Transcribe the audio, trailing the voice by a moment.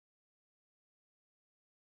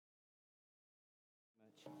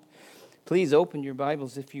Please open your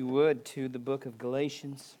Bibles, if you would, to the book of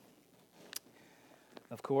Galatians.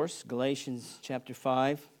 Of course, Galatians chapter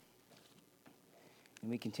 5. And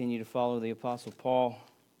we continue to follow the Apostle Paul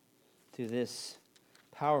to this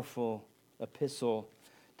powerful epistle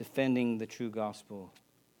defending the true gospel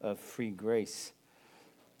of free grace.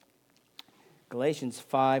 Galatians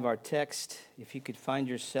 5, our text, if you could find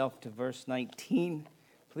yourself to verse 19,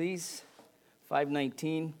 please.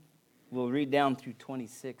 5:19. We'll read down through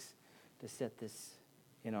 26 to set this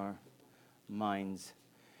in our minds.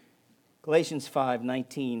 Galatians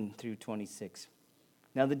 5:19 through 26.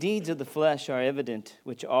 Now the deeds of the flesh are evident,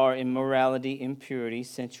 which are immorality, impurity,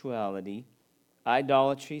 sensuality,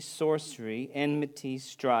 idolatry, sorcery, enmity,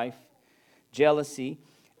 strife, jealousy,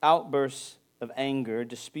 outbursts of anger,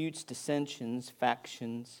 disputes, dissensions,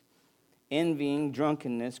 factions, envying,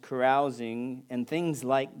 drunkenness, carousing, and things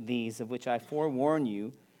like these, of which I forewarn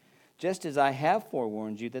you, just as I have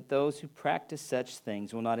forewarned you, that those who practice such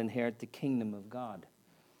things will not inherit the kingdom of God.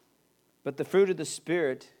 But the fruit of the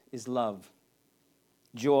Spirit is love,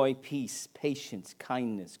 joy, peace, patience,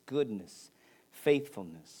 kindness, goodness,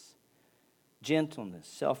 faithfulness, gentleness,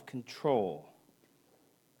 self-control.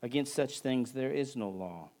 Against such things there is no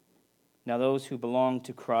law. Now those who belong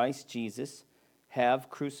to Christ Jesus have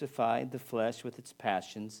crucified the flesh with its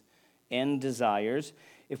passions and desires.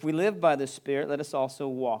 If we live by the Spirit, let us also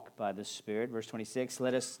walk by the Spirit. Verse 26,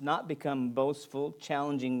 let us not become boastful,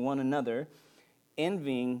 challenging one another,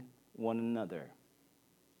 envying one another.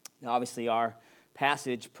 Now, obviously, our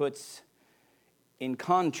passage puts in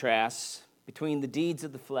contrast between the deeds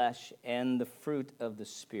of the flesh and the fruit of the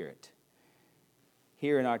Spirit.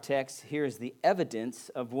 Here in our text, here is the evidence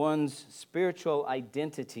of one's spiritual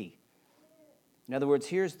identity. In other words,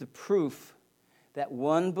 here's the proof that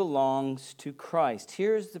one belongs to Christ.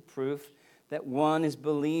 Here's the proof that one is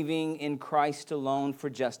believing in Christ alone for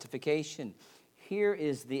justification. Here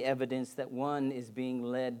is the evidence that one is being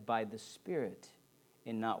led by the Spirit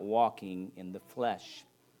and not walking in the flesh.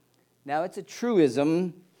 Now, it's a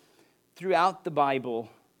truism throughout the Bible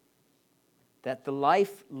that the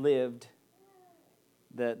life lived,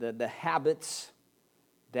 the habits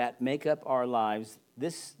that make up our lives,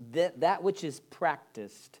 that which is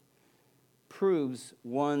practiced proves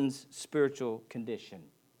one's spiritual condition.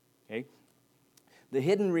 Okay? The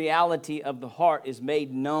hidden reality of the heart is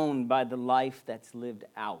made known by the life that's lived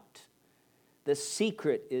out. The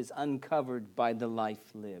secret is uncovered by the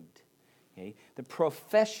life lived. Okay? The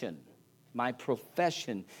profession, my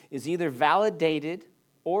profession, is either validated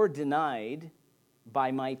or denied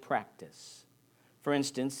by my practice. For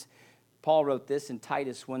instance, Paul wrote this in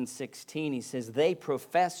Titus 1:16. He says, they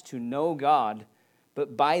profess to know God,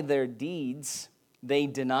 but by their deeds they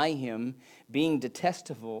deny him, being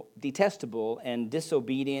detestable and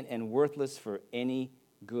disobedient and worthless for any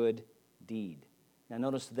good deed. Now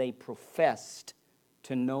notice they professed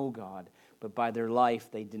to know God, but by their life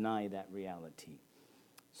they deny that reality.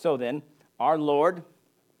 So then, our Lord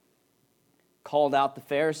called out the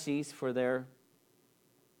Pharisees for their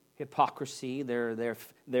hypocrisy, their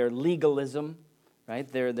legalism, right?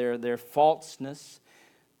 Their falseness.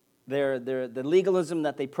 The legalism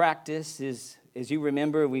that they practice is, as you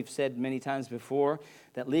remember, we've said many times before,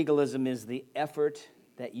 that legalism is the effort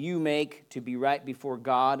that you make to be right before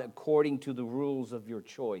God according to the rules of your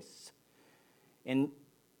choice. And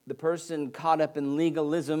the person caught up in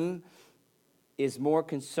legalism is more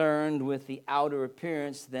concerned with the outer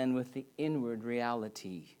appearance than with the inward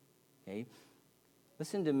reality. Okay?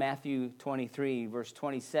 Listen to Matthew 23, verse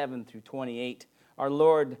 27 through 28. Our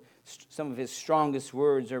Lord, some of his strongest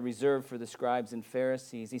words are reserved for the scribes and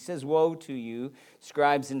Pharisees. He says, woe to you,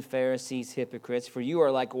 scribes and Pharisees, hypocrites, for you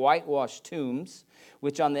are like whitewashed tombs,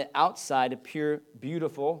 which on the outside appear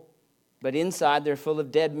beautiful, but inside they're full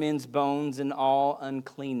of dead men's bones and all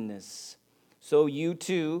uncleanness. So you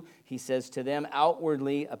too, he says to them,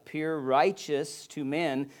 outwardly appear righteous to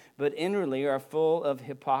men, but inwardly are full of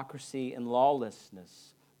hypocrisy and lawlessness.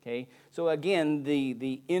 Okay, so again,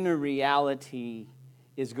 the inner reality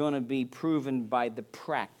is going to be proven by the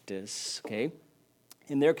practice. Okay,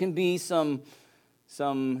 and there can be some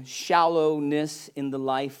shallowness in the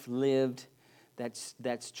life lived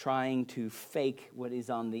that's trying to fake what is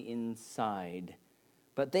on the inside.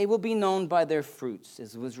 But they will be known by their fruits,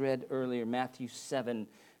 as was read earlier, Matthew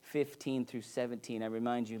 7:15 through 17. I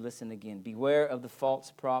remind you, listen again. Beware of the false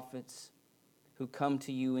prophets who come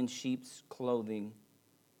to you in sheep's clothing,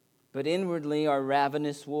 but inwardly are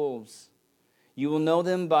ravenous wolves. You will know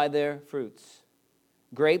them by their fruits.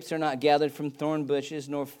 Grapes are not gathered from thorn bushes,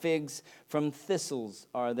 nor figs from thistles,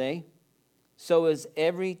 are they? So as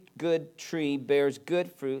every good tree bears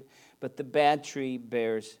good fruit, but the bad tree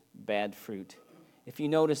bears bad fruit. If you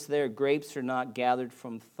notice there, grapes are not gathered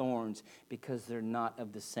from thorns because they're not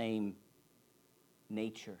of the same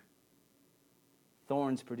nature.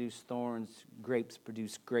 Thorns produce thorns, grapes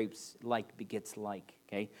produce grapes, like begets like,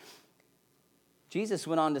 okay? Jesus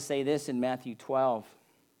went on to say this in Matthew 12.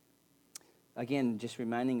 Again, just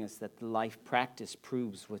reminding us that the life practice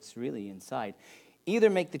proves what's really inside. Either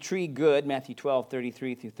make the tree good, Matthew 12,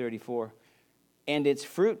 33 through 34, and its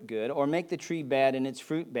fruit good, or make the tree bad and its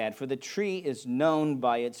fruit bad, for the tree is known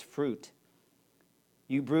by its fruit.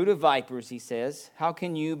 You brood of vipers, he says, how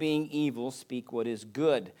can you, being evil, speak what is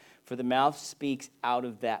good? For the mouth speaks out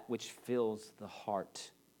of that which fills the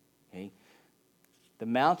heart. Okay? The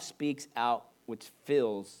mouth speaks out which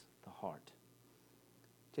fills the heart.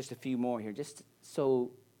 Just a few more here, just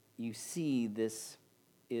so you see this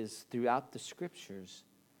is throughout the Scriptures.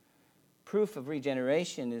 Proof of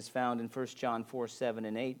regeneration is found in 1 John 4, 7,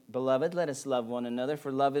 and 8. Beloved, let us love one another,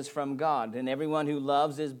 for love is from God. And everyone who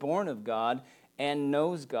loves is born of God and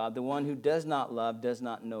knows God. The one who does not love does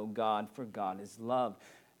not know God, for God is love.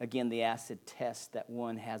 Again, the acid test that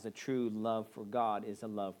one has a true love for God is a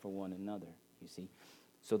love for one another, you see.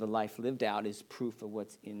 So the life lived out is proof of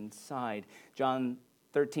what's inside. John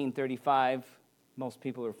 13:35, most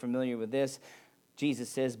people are familiar with this. Jesus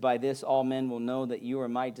says, by this all men will know that you are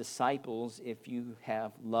my disciples if you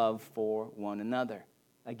have love for one another.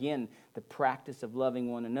 Again, the practice of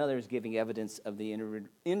loving one another is giving evidence of the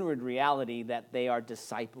inward reality that they are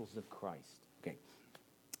disciples of Christ. Okay.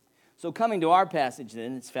 So coming to our passage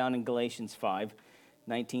then, it's found in Galatians 5,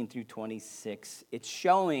 19 through 26. It's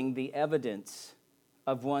showing the evidence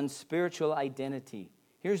of one's spiritual identity.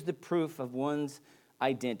 Here's the proof of one's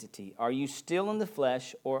identity. Are you still in the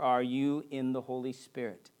flesh, or are you in the Holy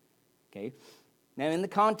Spirit? Okay. Now, in the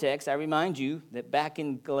context, I remind you that back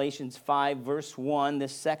in Galatians 5, verse 1,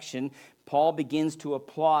 this section, Paul begins to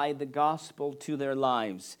apply the gospel to their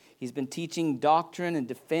lives. He's been teaching doctrine and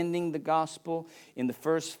defending the gospel in the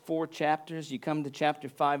first 4 chapters. You come to chapter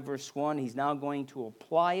 5, verse 1, he's now going to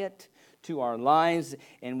apply it to our lives.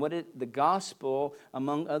 And the gospel,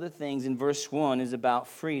 among other things, in verse 1 is about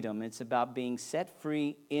freedom. It's about being set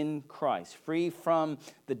free in Christ, free from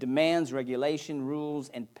the demands, regulation, rules,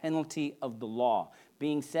 and penalty of the law,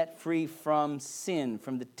 being set free from sin,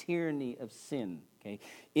 from the tyranny of sin. Okay?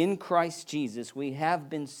 In Christ Jesus, we have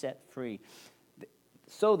been set free.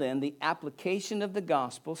 So then, the application of the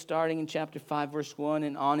gospel, starting in chapter 5, verse 1,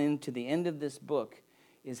 and on into the end of this book,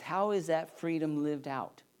 is how is that freedom lived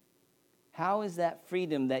out? How is that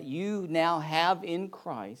freedom that you now have in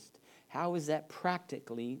Christ, how is that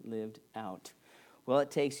practically lived out? Well, it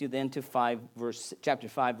takes you then to chapter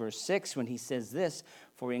 5, verse 6, when he says this,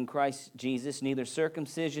 for in Christ Jesus neither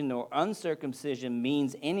circumcision nor uncircumcision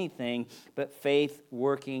means anything, but faith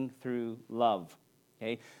working through love.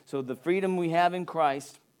 Okay? So the freedom we have in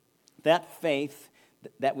Christ, that faith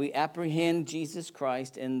that we apprehend Jesus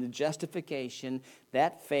Christ and the justification,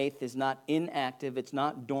 that faith is not inactive, it's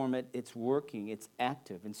not dormant, it's working, it's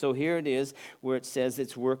active. And so here it is where it says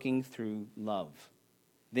it's working through love.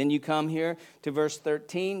 Then you come here to verse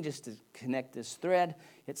 13, just to connect this thread.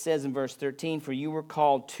 It says in verse 13, for you were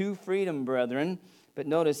called to freedom, brethren. But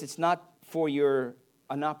notice, it's not for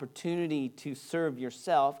an opportunity to serve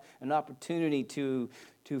yourself, an opportunity to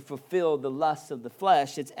fulfill the lusts of the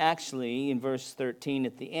flesh. It's actually, in verse 13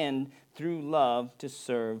 at the end, through love to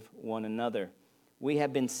serve one another. We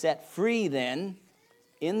have been set free then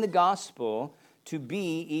in the gospel to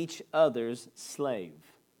be each other's slave.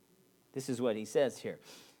 This is what he says here.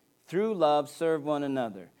 Through love, serve one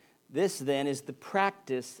another. This then is the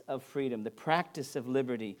practice of freedom, the practice of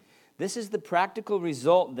liberty. This is the practical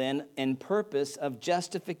result then and purpose of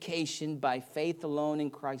justification by faith alone in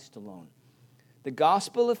Christ alone. The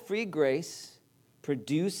gospel of free grace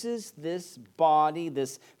produces this body,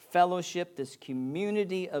 this fellowship, this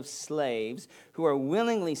community of slaves who are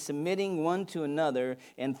willingly submitting one to another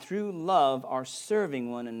and through love are serving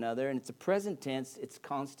one another. And it's a present tense, it's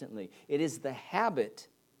constantly. It is the habit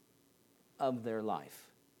of their life.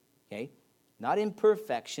 Okay? Not in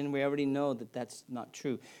perfection. We already know that that's not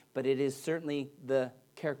true. But it is certainly the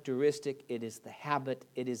characteristic, it is the habit,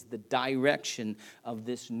 it is the direction of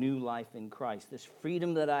this new life in Christ. This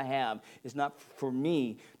freedom that I have is not for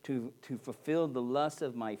me to fulfill the lust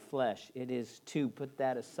of my flesh. It is to put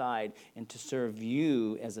that aside and to serve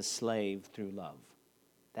you as a slave through love.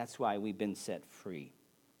 That's why we've been set free.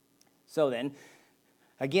 So then,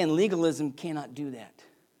 again, legalism cannot do that.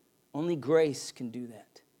 Only grace can do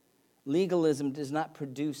that. Legalism does not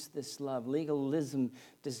produce this love. Legalism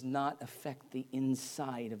does not affect the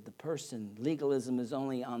inside of the person. Legalism is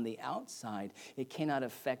only on the outside. It cannot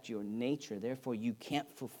affect your nature. Therefore, you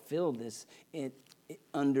can't fulfill this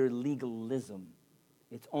under legalism.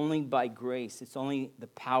 It's only by grace. It's only the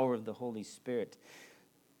power of the Holy Spirit.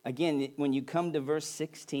 Again, when you come to verse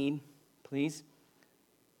 16, please,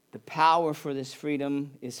 the power for this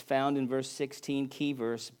freedom is found in verse 16, key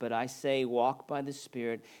verse. But I say, walk by the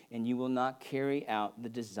Spirit, and you will not carry out the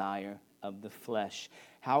desire of the flesh.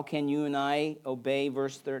 How can you and I obey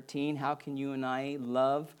verse 13? How can you and I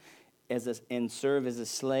love and serve as a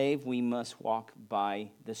slave? We must walk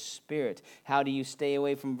by the Spirit. How do you stay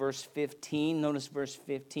away from verse 15? Notice verse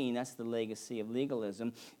 15. That's the legacy of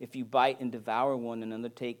legalism. If you bite and devour one another,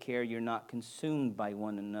 take care you're not consumed by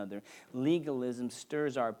one another. Legalism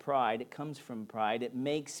stirs our pride. It comes from pride. It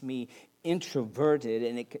makes me introverted,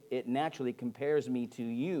 and it naturally compares me to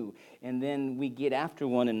you. And then we get after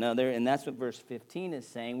one another, and that's what verse 15 is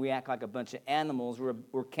saying. We act like a bunch of animals.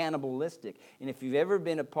 We're cannibalistic. And if you've ever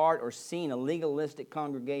been a part or seen a legalistic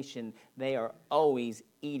congregation, they are always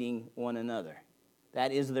eating one another.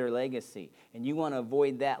 That is their legacy. And you want to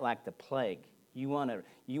avoid that like the plague. You want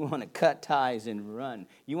to cut ties and run.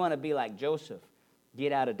 You want to be like Joseph.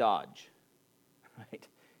 Get out of Dodge. Right?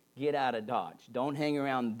 Get out of Dodge. Don't hang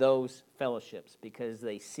around those fellowships because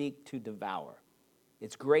they seek to devour.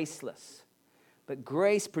 It's graceless. But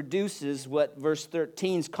grace produces what verse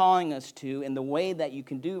 13 is calling us to, and the way that you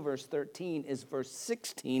can do verse 13 is verse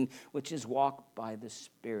 16, which is walk by the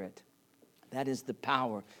Spirit. That is the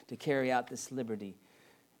power to carry out this liberty.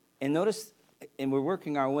 And notice, and we're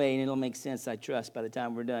working our way, and it'll make sense, I trust, by the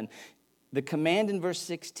time we're done. The command in verse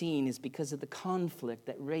 16 is because of the conflict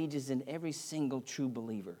that rages in every single true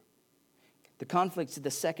believer. The conflict's in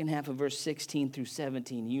the second half of verse 16 through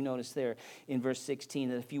 17. You notice there in verse 16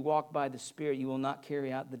 that if you walk by the Spirit, you will not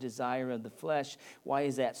carry out the desire of the flesh. Why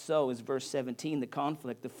is that so? Is verse 17 the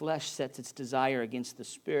conflict. The flesh sets its desire against the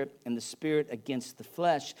Spirit, and the Spirit against the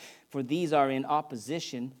flesh. For these are in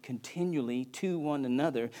opposition continually to one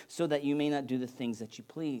another, so that you may not do the things that you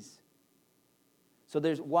please. So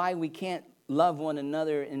there's why we can't love one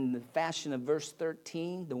another in the fashion of verse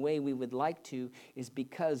 13, the way we would like to, is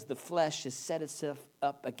because the flesh has set itself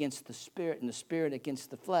up against the Spirit and the Spirit against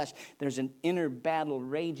the flesh. There's an inner battle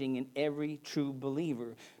raging in every true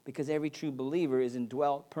believer because every true believer is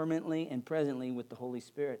indwelt permanently and presently with the Holy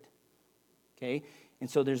Spirit. Okay? And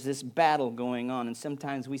so there's this battle going on, and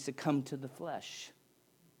sometimes we succumb to the flesh.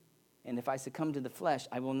 And if I succumb to the flesh,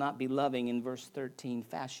 I will not be loving in verse 13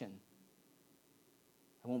 fashion.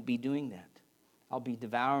 I won't be doing that. I'll be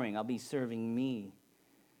devouring. I'll be serving me.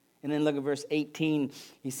 And then look at verse 18.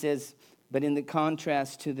 He says, but in the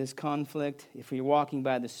contrast to this conflict, if we're walking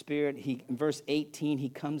by the Spirit, in verse 18, he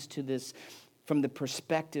comes to this from the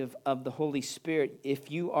perspective of the Holy Spirit.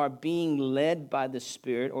 If you are being led by the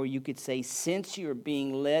Spirit, or you could say, since you're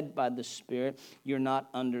being led by the Spirit, you're not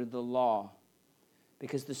under the law.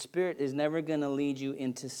 Because the Spirit is never going to lead you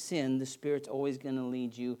into sin. The Spirit's always going to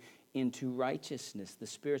lead you into righteousness. The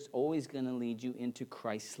Spirit's always going to lead you into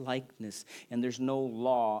Christ-likeness, and there's no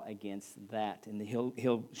law against that. And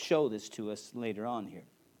he'll show this to us later on here.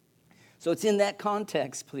 So it's in that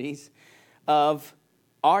context, please, of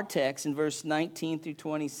our text in verse 19 through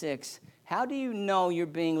 26. How do you know you're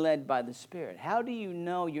being led by the Spirit? How do you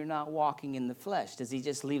know you're not walking in the flesh? Does he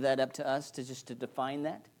just leave that up to us to define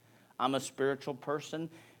that? I'm a spiritual person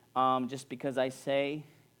just because I say,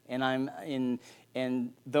 and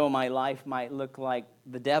though my life might look like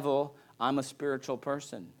the devil, I'm a spiritual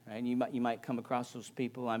person, right? You might come across those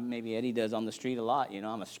people. Maybe Eddie does on the street a lot.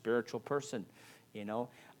 I'm a spiritual person.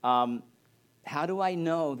 How do I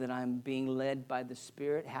know that I'm being led by the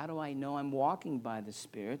Spirit? How do I know I'm walking by the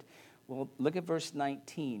Spirit? Well, look at verse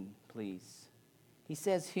 19, please. He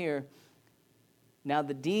says here, now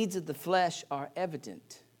the deeds of the flesh are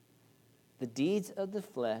evident. The deeds of the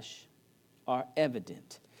flesh are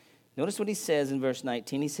evident. Notice what he says in verse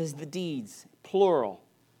 19. He says the deeds, plural.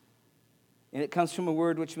 And it comes from a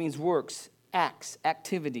word which means works, acts,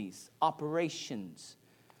 activities, operations.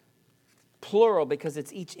 Plural because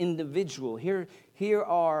it's each individual. Here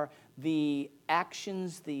are the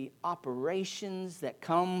actions, the operations that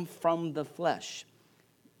come from the flesh.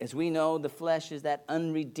 As we know, the flesh is that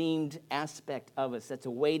unredeemed aspect of us that's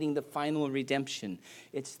awaiting the final redemption.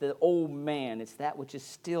 It's the old man. It's that which is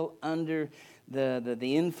still under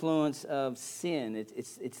the influence of sin.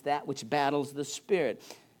 It's that which battles the Spirit.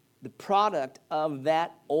 The product of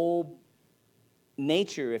that old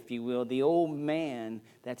nature, if you will, the old man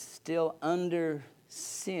that's still under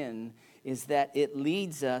sin, is that it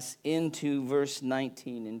leads us into verse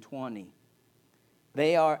 19 and 20.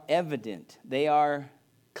 They are evident. They are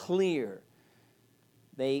clear.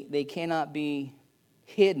 They cannot be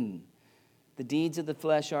hidden. The deeds of the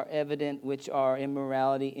flesh are evident, which are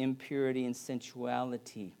immorality, impurity, and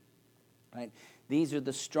sensuality. Right? These are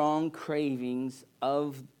the strong cravings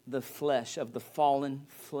of the flesh, of the fallen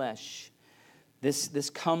flesh. This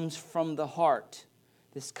comes from the heart.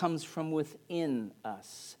 This comes from within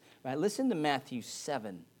us. Right? Listen to Matthew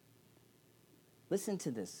 7. Listen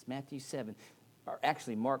to this, Matthew 7. Or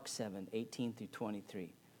actually Mark 7, 18 through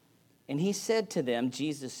 23. And he said to them,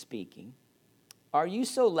 Jesus speaking, "Are you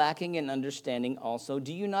so lacking in understanding also?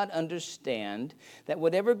 Do you not understand that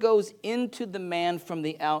whatever goes into the man from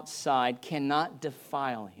the outside cannot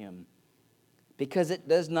defile him, because it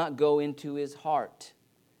does not go into his heart,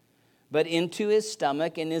 but into his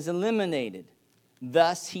stomach and is eliminated?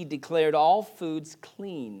 Thus he declared all foods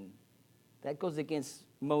clean." That goes against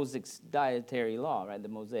Mosaic dietary law, right? The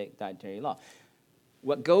Mosaic dietary law.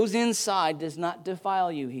 What goes inside does not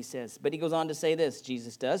defile you, he says. But he goes on to say this,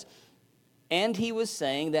 Jesus does. And he was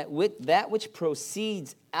saying that with that which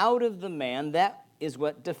proceeds out of the man, that is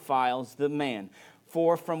what defiles the man.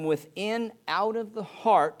 For from within, out of the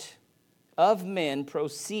heart of men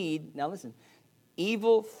proceed, now listen,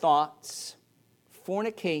 evil thoughts,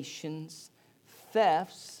 fornications,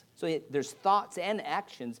 thefts. So there's thoughts and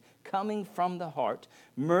actions coming from the heart.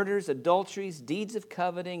 Murders, adulteries, deeds of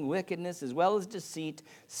coveting, wickedness, as well as deceit,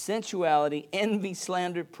 sensuality, envy,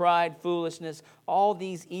 slander, pride, foolishness. All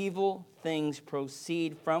these evil things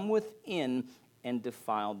proceed from within and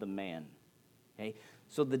defile the man. Okay?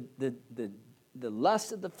 So the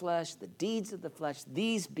lust of the flesh, the deeds of the flesh,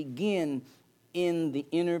 these begin in the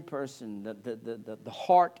inner person, the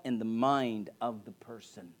heart and the mind of the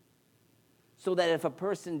person. So that if a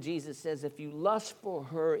person, Jesus says, if you lust for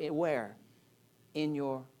her, where? In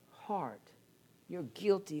your heart, you're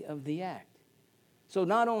guilty of the act. So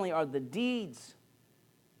not only are the deeds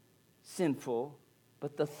sinful,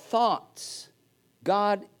 but the thoughts.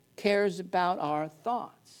 God cares about our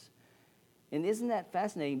thoughts. And isn't that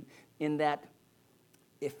fascinating in that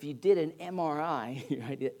if you did an MRI,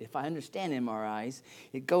 right, if I understand MRIs,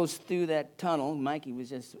 it goes through that tunnel. Mikey was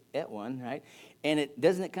just at one, right? And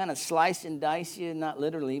doesn't it kind of slice and dice you, not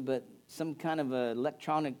literally, but some kind of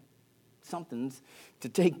electronic somethings to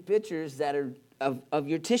take pictures that are of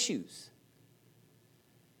your tissues.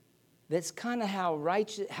 That's kind of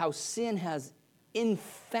how sin has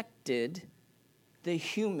infected the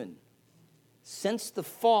human. Since the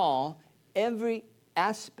fall, every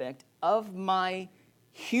aspect of my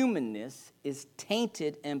humanness is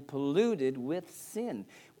tainted and polluted with sin.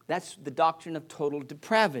 That's the doctrine of total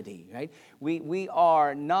depravity, right?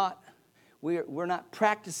 We're not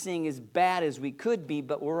practicing as bad as we could be,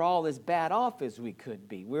 but we're all as bad off as we could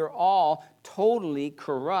be. We're all totally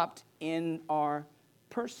corrupt in our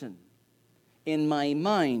person, in my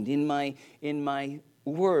mind, in my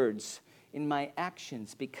words, in my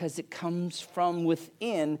actions, because it comes from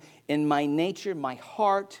within. In my nature, my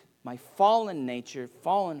heart, my fallen nature,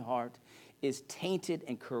 fallen heart, is tainted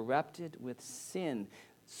and corrupted with sin.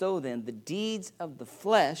 So then, the deeds of the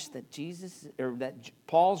flesh that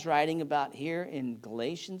Paul's writing about here in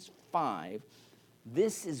Galatians 5,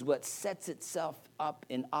 this is what sets itself up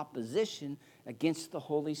in opposition against the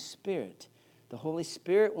Holy Spirit. The Holy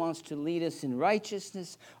Spirit wants to lead us in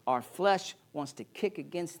righteousness. Our flesh wants to kick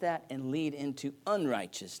against that and lead into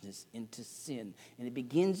unrighteousness, into sin. And it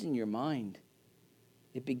begins in your mind.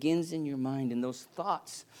 It begins in your mind. And those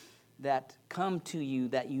thoughts that come to you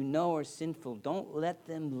that you know are sinful, don't let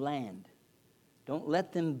them land. Don't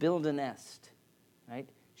let them build a nest, right?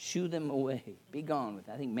 Shoo them away. Be gone with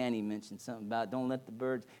it. I think Manny mentioned something about don't let the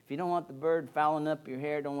birds, if you don't want the bird fouling up your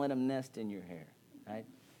hair, don't let them nest in your hair, right?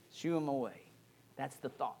 Shoo them away. That's the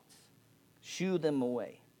thoughts. Shoo them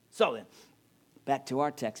away. So then, back to our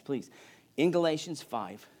text, please. In Galatians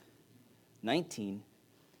 5:19,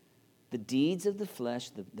 the deeds of the flesh,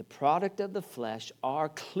 the product of the flesh are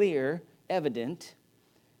clear, evident,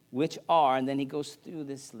 which are, and then he goes through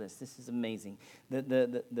this list. This is amazing.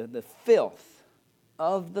 The filth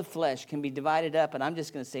of the flesh can be divided up, and I'm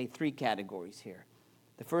just going to say 3 categories here.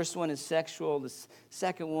 The first one is sexual. The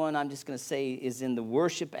second one, I'm just going to say, is in the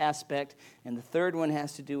worship aspect. And the third one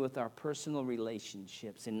has to do with our personal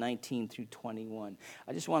relationships in 19 through 21.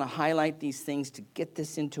 I just want to highlight these things to get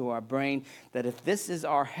this into our brain, that if this is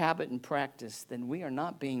our habit and practice, then we are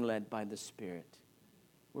not being led by the Spirit.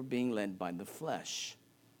 We're being led by the flesh.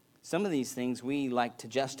 Some of these things we like to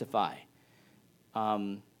justify.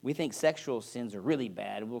 We think sexual sins are really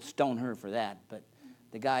bad. We'll stone her for that. But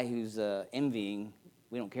the guy who's envying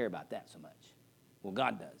We don't care about that so much. Well,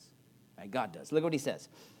 God does. Right? God does. Look what he says.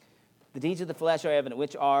 The deeds of the flesh are evident,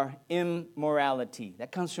 which are immorality.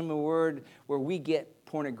 That comes from a word where we get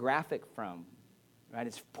pornographic from. Right?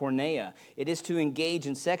 It's porneia. It is to engage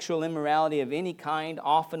in sexual immorality of any kind,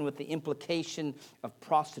 often with the implication of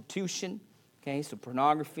prostitution. Okay, so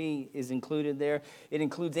pornography is included there. It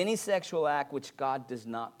includes any sexual act which God does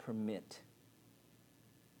not permit.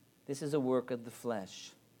 This is a work of the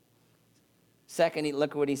flesh. Second,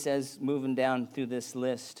 look at what he says moving down through this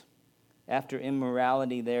list. After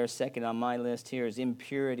immorality there, second on my list here is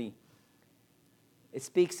impurity. It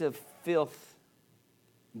speaks of filth,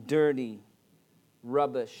 dirty,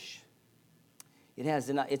 rubbish.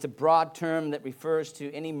 It's a broad term that refers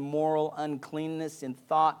to any moral uncleanness in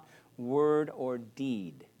thought, word, or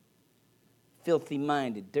deed.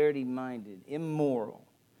 Filthy-minded, dirty-minded, immoral.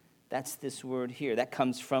 That's this word here. That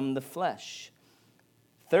comes from the flesh.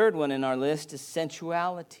 Third one in our list is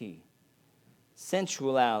sensuality.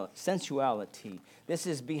 Sensuality. This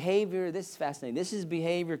is behavior, this is fascinating. This is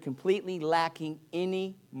behavior completely lacking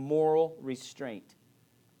any moral restraint.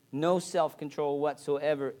 No self-control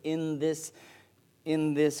whatsoever in this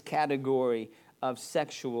category of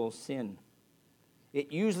sexual sin.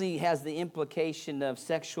 It usually has the implication of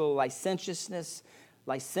sexual licentiousness,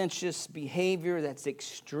 licentious behavior that's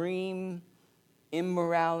extreme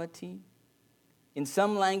immorality. In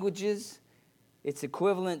some languages, it's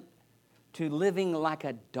equivalent to living like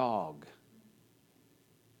a dog.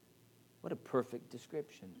 What a perfect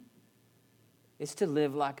description. It's to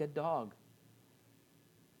live like a dog.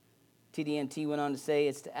 TDNT went on to say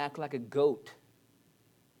it's to act like a goat.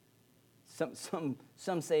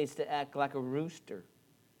 Some say it's to act like a rooster.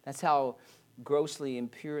 That's how grossly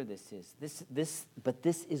impure this is. But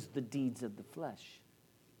this is the deeds of the flesh.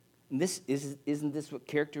 And isn't this what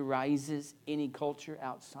characterizes any culture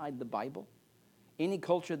outside the Bible? Any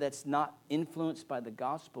culture that's not influenced by the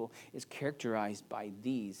gospel is characterized by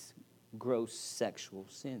these gross sexual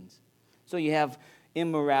sins. So you have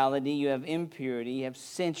immorality, you have impurity, you have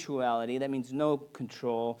sensuality. That means no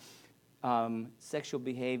control, sexual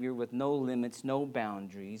behavior with no limits, no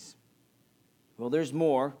boundaries. Well, there's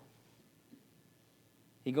more.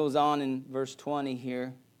 He goes on in verse 20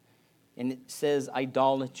 here, and it says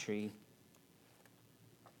idolatry.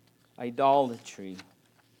 Idolatry.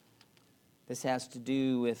 This has to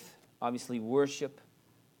do with, obviously, worship.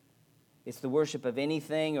 It's the worship of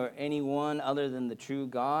anything or anyone other than the true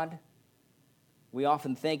God. We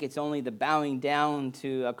often think it's only the bowing down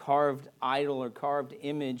to a carved idol or carved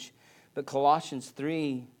image, but Colossians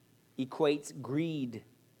 3 equates greed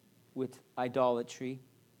with idolatry.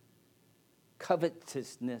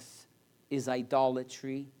 Covetousness is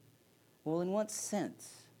idolatry. Well, in what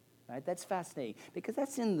sense? Right? That's fascinating because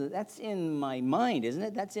that's in my mind, isn't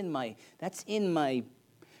it? That's in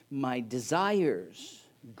my desires.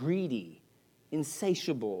 Greedy,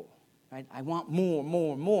 insatiable. Right? I want more,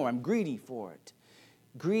 more, more. I'm greedy for it.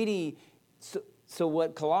 Greedy. So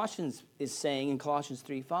what Colossians is saying in Colossians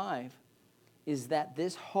 3:5 is that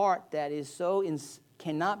this heart that is so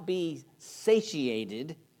cannot be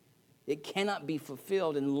satiated. It cannot be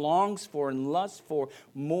fulfilled and longs for and lusts for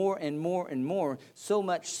more and more and more, so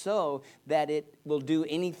much so that it will do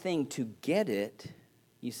anything to get it.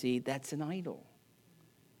 You see, that's an idol.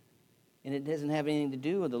 And it doesn't have anything to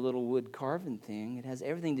do with a little wood carving thing. It has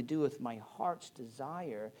everything to do with my heart's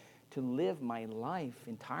desire to live my life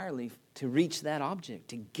entirely to reach that object,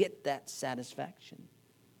 to get that satisfaction.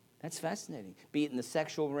 That's fascinating. Be it in the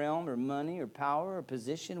sexual realm or money or power or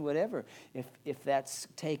position, whatever. If that's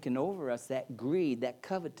taken over us, that greed, that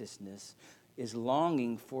covetousness is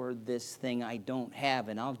longing for this thing I don't have,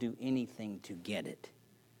 and I'll do anything to get it.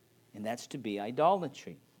 And that's to be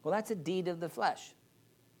idolatry. Well, that's a deed of the flesh.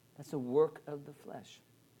 That's a work of the flesh.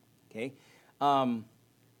 Okay?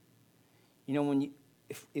 When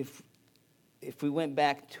if we went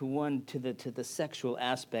back to the sexual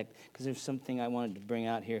aspect, because there's something I wanted to bring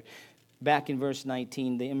out here. Back in verse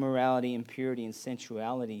 19, the immorality, impurity, and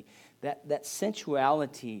sensuality. That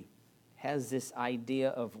sensuality has this idea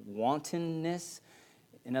of wantonness.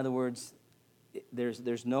 In other words,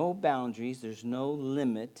 there's no boundaries, there's no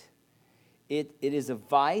limit. It is a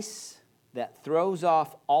vice that throws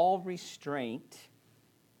off all restraint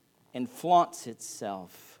and flaunts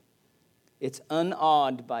itself. It's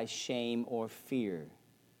unawed by shame or fear.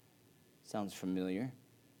 Sounds familiar.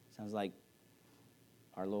 Sounds like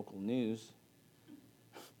our local news.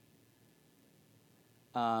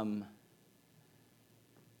 What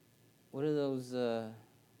are those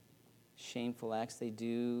shameful acts they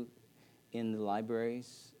do in the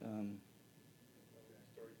libraries?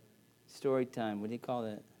 Story time. What do you call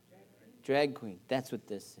that? Drag queen. That's what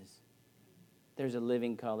this is. There's a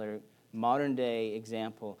living color, modern day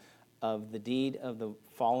example of the deed of the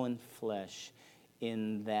fallen flesh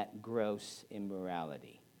in that gross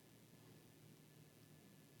immorality.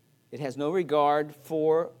 It has no regard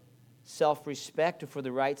for self-respect or for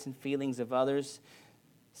the rights and feelings of others,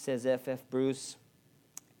 says F.F. Bruce.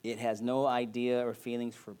 It has no idea or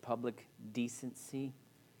feelings for public decency.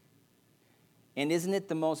 And isn't it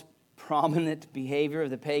the most prominent behavior of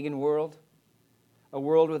the pagan world? A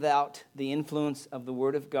world without the influence of the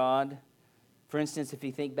Word of God. For instance, if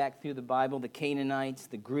you think back through the Bible, the Canaanites,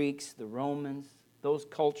 the Greeks, the Romans, those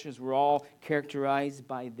cultures were all characterized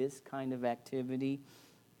by this kind of activity.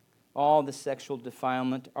 All the sexual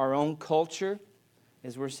defilement. Our own culture,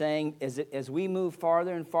 as we're saying, as we move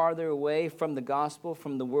farther and farther away from the gospel,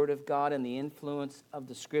 from the Word of God and the influence of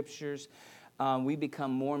the Scriptures, we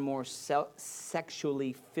become more and more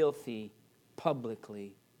sexually filthy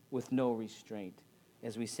publicly with no restraint.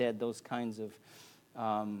 As we said, those kinds of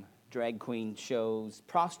drag queen shows,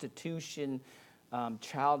 prostitution,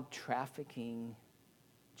 child trafficking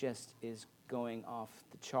just is going off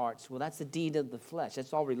the charts. Well, that's the deed of the flesh.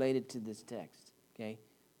 That's all related to this text, okay?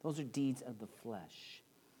 Those are deeds of the flesh.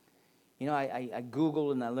 You know, I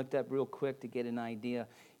Googled and I looked up real quick to get an idea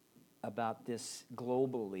about this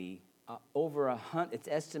globally. It's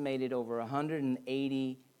estimated over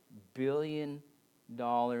 $180 billion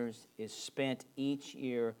is spent each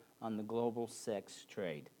year on the global sex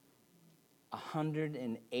trade.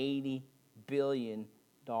 $180 billion.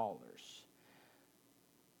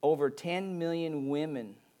 Over 10 million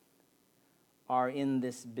women are in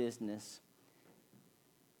this business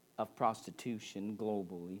of prostitution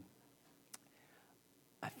globally.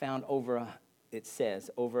 I found over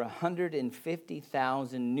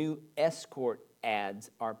 150,000 new escort ads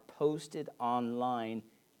are posted online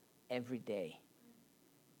every day.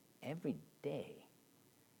 Every day.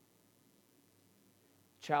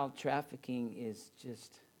 Child trafficking is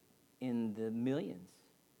just in the millions.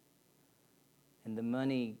 And the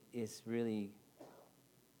money is really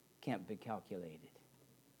can't be calculated.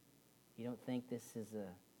 You don't think this is a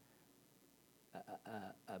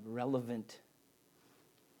relevant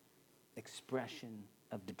expression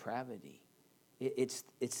of depravity?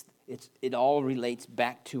 It all relates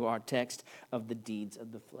back to our text of the deeds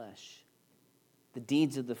of the flesh. The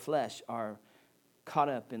deeds of the flesh are caught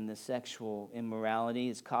up in the sexual immorality.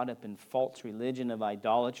 It's caught up in false religion of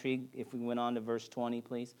idolatry. If we went on to verse 20,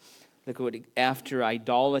 please. Look what after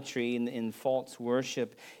idolatry in false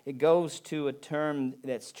worship, it goes to a term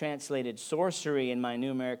that's translated sorcery in my New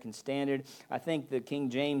American Standard. I think the King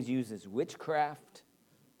James uses witchcraft.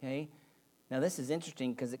 Okay, now this is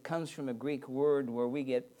interesting because it comes from a Greek word where we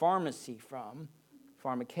get pharmacy from,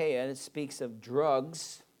 pharmakeia. It speaks of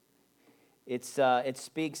drugs. It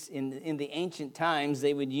speaks in the ancient times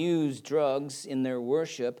they would use drugs in their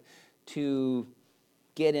worship to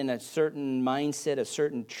get in a certain mindset, a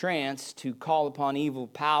certain trance to call upon evil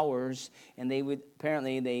powers, and they would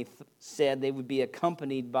said they would be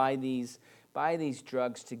accompanied by these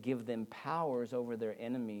drugs to give them powers over their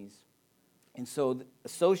enemies. And so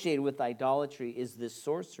associated with idolatry is this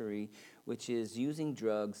sorcery, which is using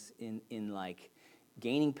drugs in like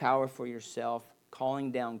gaining power for yourself,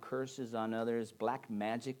 calling down curses on others. Black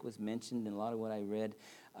magic was mentioned in a lot of what I read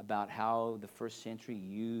about how the first century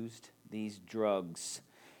used these drugs.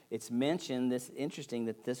 It's mentioned, this interesting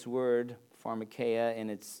that this word, pharmakeia,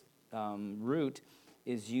 and its root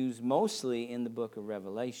is used mostly in the book of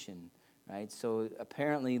Revelation, right? So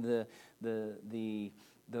apparently the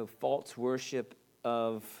false worship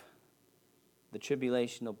of the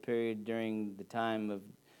tribulational period during the time of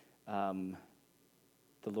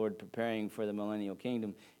the Lord preparing for the millennial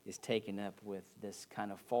kingdom is taken up with this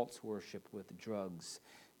kind of false worship with drugs.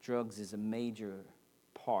 Drugs is a major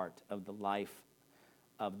part of the life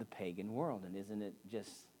of the pagan world, and isn't it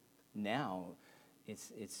just now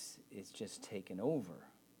it's just taken over?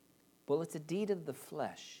 Well, it's a deed of the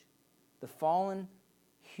flesh. The fallen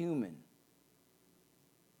human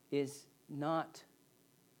is not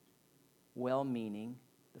well-meaning.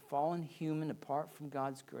 The fallen human, apart from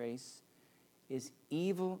God's grace, is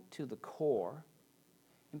evil to the core.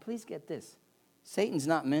 And please get this, Satan's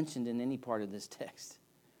not mentioned in any part of this text.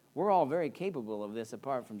 We're all very capable of this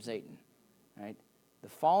apart from Satan, right? The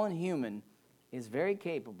fallen human is very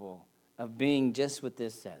capable of being just what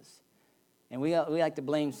this says. And we like to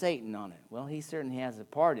blame Satan on it. Well, he certainly has a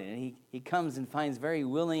part in it. He comes and finds very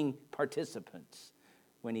willing participants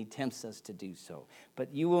when he tempts us to do so.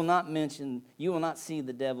 But you will not see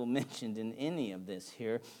the devil mentioned in any of this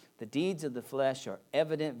here. The deeds of the flesh are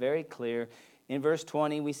evident, very clear. In verse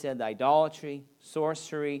 20, we said idolatry,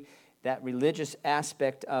 sorcery, that religious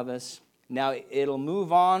aspect of us. Now, it'll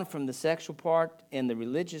move on from the sexual part and the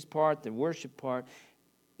religious part, the worship part.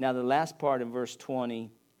 Now, the last part of verse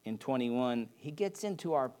 20 and 21, he gets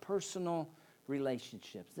into our personal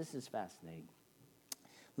relationships. This is fascinating.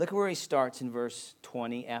 Look at where he starts in verse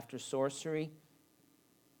 20. After sorcery,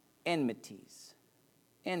 enmities.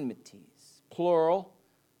 Enmities. Plural.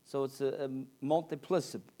 So it's a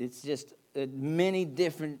multiplicity. It's just many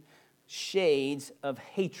different shades of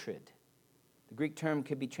hatred. The Greek term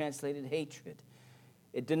could be translated hatred.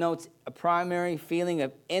 It denotes a primary feeling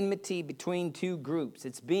of enmity between two groups.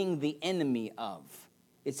 It's being the enemy of.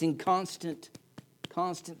 It's in constant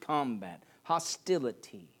combat,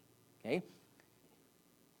 hostility. Okay?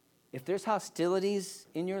 If there's hostilities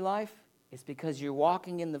in your life, it's because you're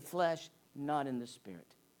walking in the flesh, not in the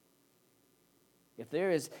spirit. If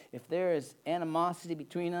there is animosity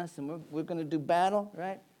between us and we're going to do battle,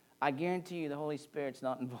 right? I guarantee you the Holy Spirit's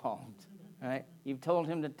not involved, right? You've told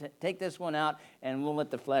him to take this one out, and we'll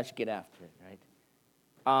let the flesh get after it, right?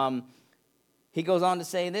 He goes on to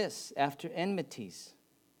say this, after enmities,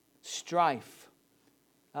 strife.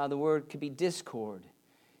 The word could be discord.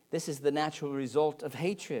 This is the natural result of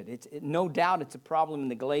hatred. No doubt it's a problem in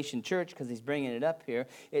the Galatian church because he's bringing it up here.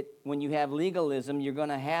 When you have legalism, you're going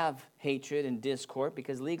to have hatred and discord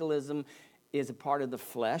because legalism is a part of the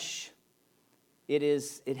flesh.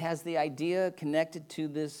 It has the idea connected to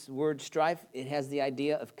this word strife. It has the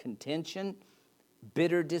idea of contention,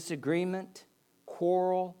 bitter disagreement,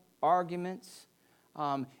 quarrel, arguments.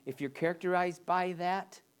 If you're characterized by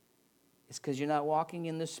that, it's because you're not walking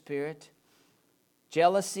in the Spirit.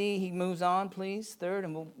 Jealousy, he moves on, please. Third,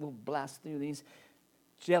 and we'll blast through these.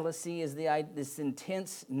 Jealousy is this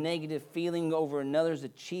intense negative feeling over another's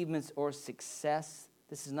achievements or success.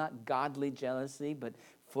 This is not godly jealousy, but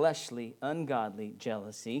fleshly, ungodly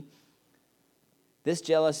jealousy. This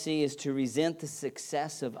jealousy is to resent the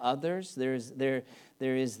success of others. There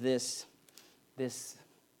is this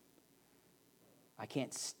I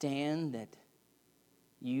can't stand that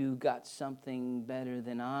you got something better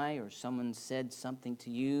than I, or someone said something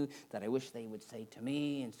to you that I wish they would say to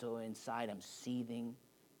me, and so inside I'm seething.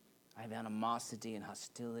 I have animosity and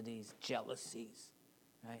hostilities, jealousies,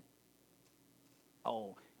 right?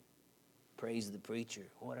 Oh, praise the preacher.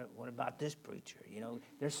 What about this preacher? You know,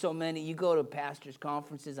 there's so many. You go to pastors'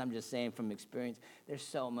 conferences, I'm just saying from experience, there's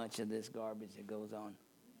so much of this garbage that goes on,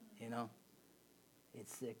 you know?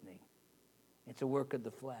 It's sickening. It's a work of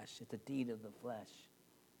the flesh. It's a deed of the flesh.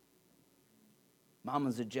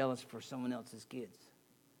 Mamas are jealous for someone else's kids.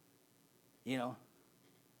 You know,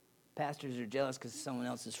 pastors are jealous because of someone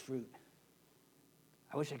else's fruit.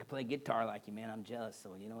 I wish I could play guitar like you, man. I'm jealous.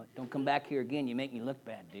 So, you know what? Don't come back here again. You make me look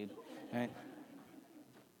bad, dude. All right?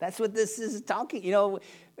 That's what this is talking, you know.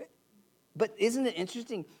 But isn't it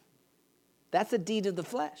interesting? That's a deed of the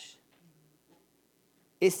flesh.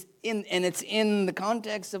 It's in the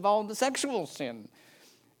context of all the sexual sin.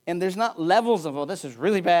 And there's not levels of, oh, this is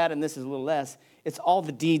really bad and this is a little less. It's all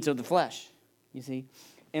the deeds of the flesh, you see.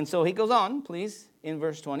 And so he goes on, please, in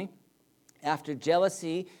verse 20. After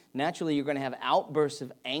jealousy, naturally you're going to have outbursts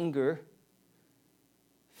of anger.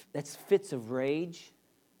 That's fits of rage.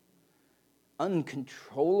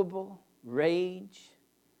 Uncontrollable rage.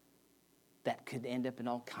 That could end up in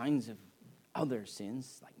all kinds of other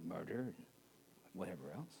sins, like murder and whatever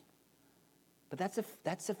else. But that's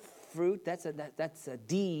a fruit, that's a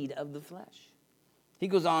deed of the flesh. He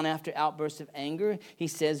goes on after outbursts of anger. He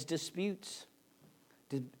says disputes.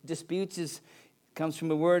 Disputes comes from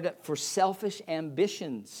a word for selfish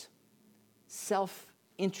ambitions,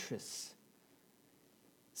 self-interests.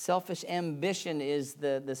 Selfish ambition is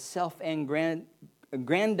the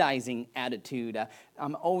self-aggrandizing attitude.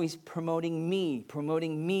 I'm always promoting me.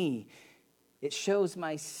 It shows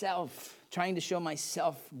myself, trying to show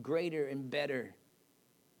myself greater and better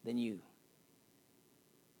than you.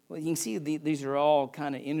 Well, you can see these are all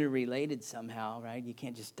kind of interrelated somehow, right? You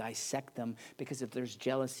can't just dissect them, because if there's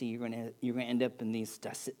jealousy, you're going to end up in these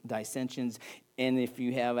dissensions. And if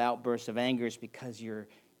you have outbursts of anger, it's because you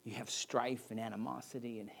have strife and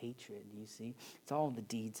animosity and hatred, you see. It's all the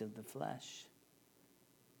deeds of the flesh.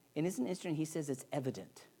 And isn't it interesting? He says it's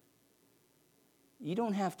evident. You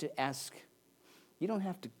don't have to ask, you don't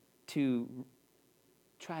have to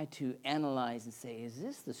try to analyze and say, is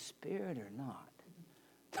this the Spirit or not?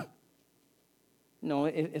 No,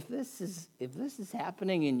 if this is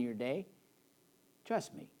happening in your day,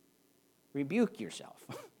 trust me, rebuke yourself,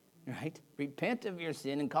 right? Repent of your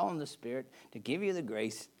sin and call on the Spirit to give you the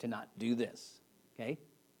grace to not do this, okay?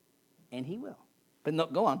 And he will. But no,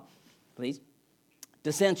 go on, please.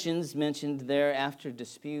 Dissensions mentioned there after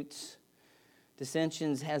disputes.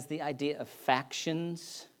 Dissensions has the idea of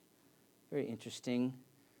factions. Very interesting.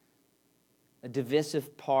 A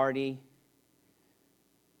divisive party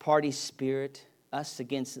spirit, us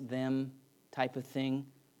against them type of thing.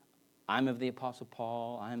 I'm of the Apostle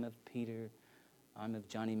Paul, I'm of Peter, I'm of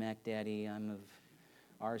Johnny McDaddy, I'm of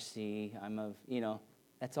RC, I'm of,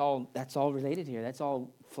 that's all related here. That's all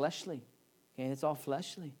fleshly. Okay, that's all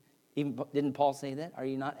fleshly. Even didn't Paul say that? Are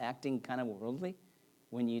you not acting kind of worldly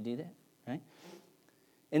when you do that? Right?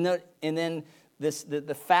 And then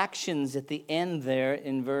the factions at the end there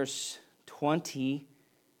in verse 20,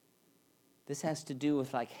 this has to do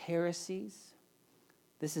with like heresies.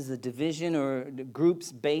 This is a division or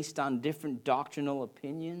groups based on different doctrinal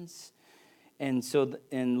opinions. And so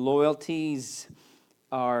and loyalties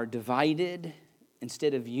are divided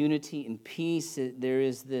instead of unity and peace. There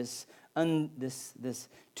is this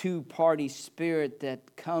two-party spirit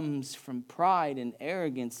that comes from pride and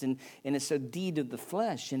arrogance, and it's a deed of the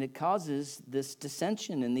flesh, and it causes this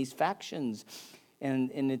dissension and these factions,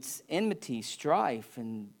 and it's enmity, strife,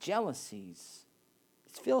 and jealousies.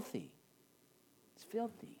 It's filthy. It's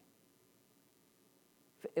filthy.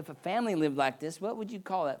 If a family lived like this, what would you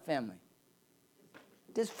call that family?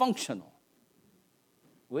 Dysfunctional.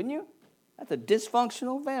 Wouldn't you? That's a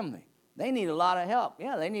dysfunctional family. They need a lot of help.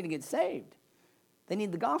 Yeah, they need to get saved. They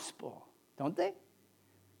need the gospel, don't they?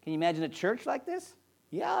 Can you imagine a church like this?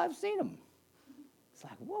 Yeah, I've seen them. It's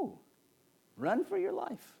like, whoa, run for your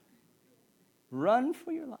life. Run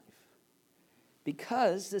for your life.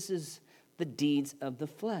 Because this is the deeds of the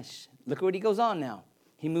flesh. Look what he goes on now.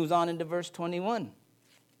 He moves on into verse 21.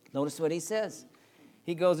 Notice what he says.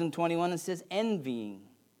 He goes in 21 and says, envying.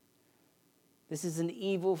 This is an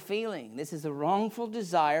evil feeling. This is a wrongful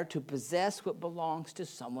desire to possess what belongs to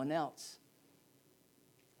someone else.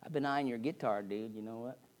 I've been eyeing your guitar, dude. You know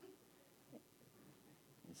what?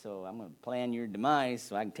 And so I'm going to plan your demise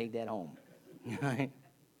so I can take that home. Right?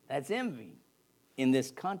 That's envy in this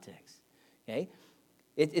context. Okay?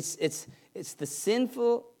 It's the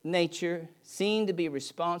sinful nature seen to be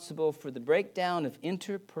responsible for the breakdown of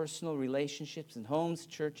interpersonal relationships in homes,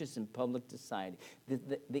 churches, and public society.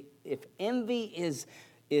 If envy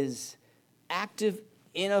is active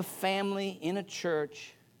in a family, in a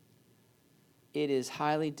church, it is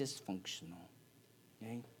highly dysfunctional.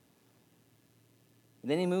 Okay?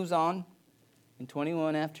 And then he moves on in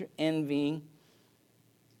 21 after envying,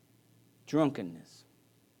 drunkenness.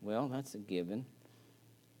 Well, that's a given.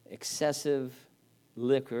 Excessive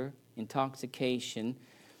liquor, intoxication.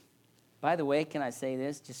 By the way, can I say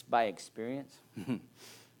this just by experience?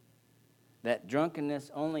 That drunkenness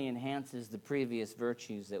only enhances the previous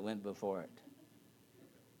virtues that went before it.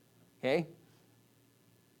 Okay?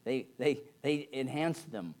 They enhance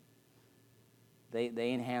them.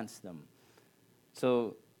 They enhance them.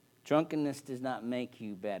 So drunkenness does not make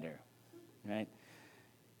you better, right?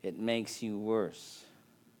 It makes you worse.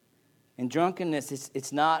 And drunkenness,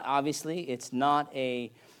 it's not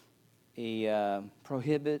a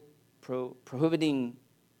prohibiting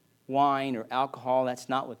wine or alcohol. That's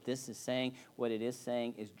not what this is saying. What it is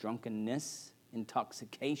saying is drunkenness,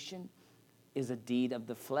 intoxication, is a deed of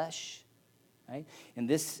the flesh. Right? And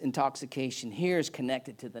this intoxication here is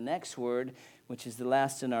connected to the next word, which is the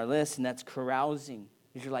last in our list, and that's carousing.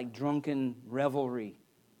 These are like drunken revelry,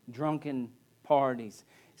 drunken parties.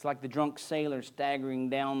 It's like the drunk sailor staggering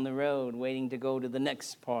down the road, waiting to go to the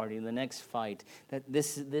next party, the next fight. That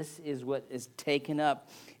this is what is taken up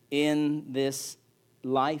in this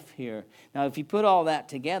life here. Now, if you put all that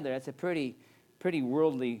together, that's a pretty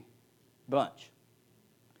worldly bunch.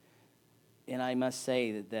 And I must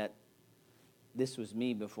say that this was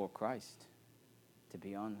me before Christ, to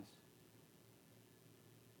be honest.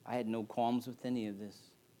 I had no qualms with any of this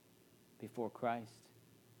before Christ,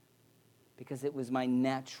 because it was my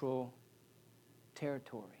natural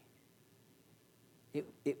territory.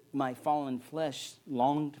 My fallen flesh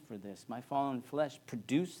longed for this. My fallen flesh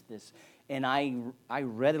produced this, and I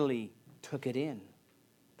readily took it in,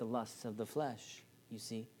 the lusts of the flesh, you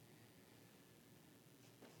see.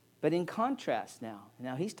 But in contrast now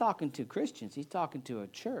he's talking to Christians. He's talking to a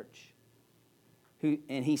church.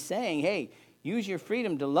 And he's saying, hey, use your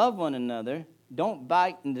freedom to love one another. Don't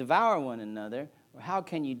bite and devour one another. How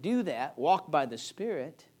can you do that? Walk by the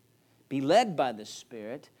Spirit. Be led by the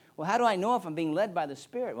Spirit. Well, how do I know if I'm being led by the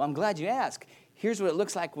Spirit? Well, I'm glad you asked. Here's what it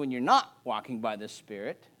looks like when you're not walking by the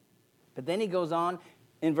Spirit. But then he goes on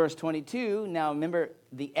in verse 22. Now, remember,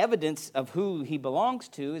 the evidence of who he belongs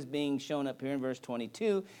to is being shown up here in verse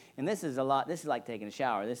 22. And this is a lot. This is like taking a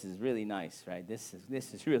shower. This is really nice, right? This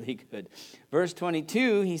is really good. Verse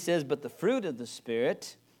 22, he says, but the fruit of the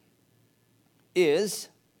Spirit is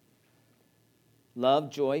love,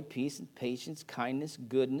 joy, peace, and patience, kindness,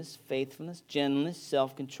 goodness, faithfulness, gentleness,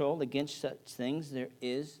 self-control. Against such things there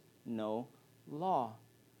is no law.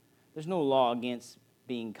 There's no law against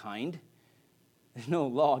being kind. There's no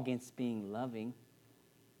law against being loving.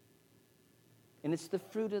 And it's the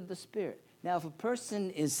fruit of the Spirit. Now, if a person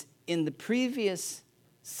is in the previous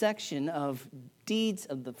section of deeds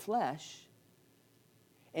of the flesh,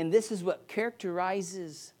 and this is what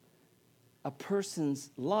characterizes a person's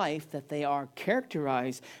life, that they are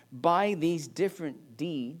characterized by these different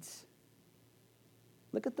deeds,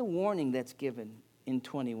 look at the warning that's given in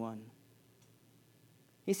 21.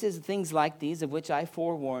 He says, things like these, of which I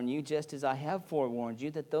forewarn you, just as I have forewarned you,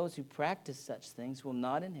 that those who practice such things will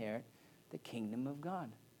not inherit the kingdom of God.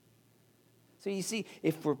 So you see,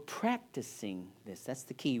 if we're practicing this, that's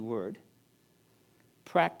the key word.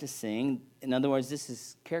 Practicing, in other words, this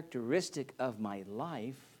is characteristic of my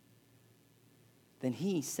life, then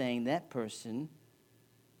he's saying that person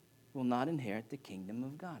will not inherit the kingdom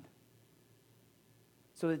of God.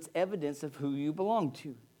 So it's evidence of who you belong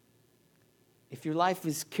to. If your life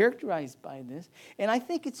is characterized by this, and I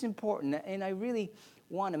think it's important, and I really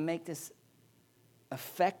want to make this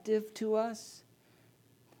effective to us,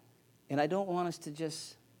 and I don't want us to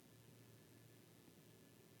just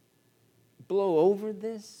blow over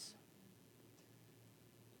this,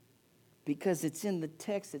 because it's in the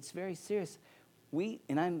text, it's very serious.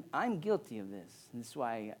 I'm guilty of this, and this is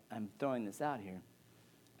why I'm throwing this out here,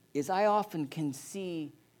 is I often can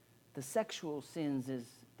see the sexual sins as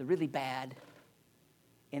the really bad,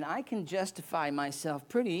 and I can justify myself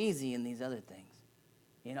pretty easy in these other things,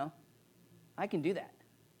 you know? I can do that.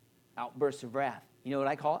 Outbursts of wrath. You know what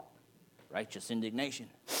I call it? Righteous indignation.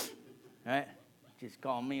 Right? Just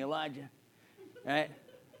call me Elijah. Right?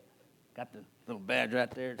 Got the little badge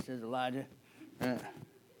right there that says Elijah.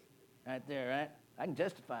 Right there, right? I can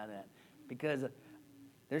justify that because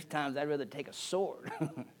there's times I'd rather take a sword.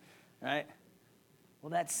 Right? Well,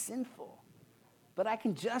 that's sinful. But I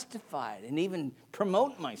can justify it and even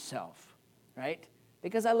promote myself. Right?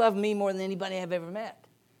 Because I love me more than anybody I've ever met.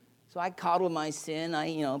 So I coddle my sin.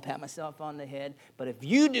 I, pat myself on the head. But if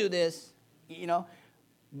you do this,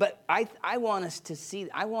 but I want us to see,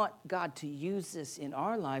 I want God to use this in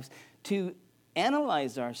our lives to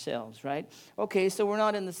analyze ourselves, right? Okay, so we're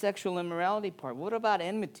not in the sexual immorality part. What about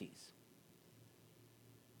enmities?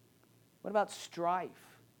 What about strife?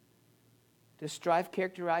 Does strife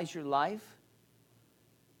characterize your life?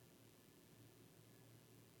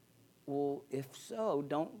 Well, if so,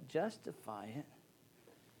 don't justify it.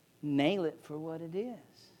 Nail it for what it is.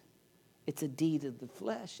 It's a deed of the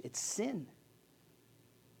flesh. It's sin.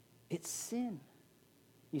 It's sin.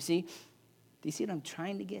 You see? Do you see what I'm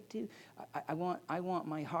trying to get to? I want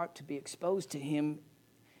my heart to be exposed to him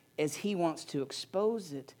as he wants to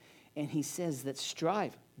expose it. And he says that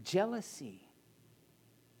strife, jealousy.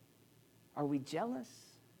 Are we jealous?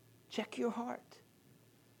 Check your heart.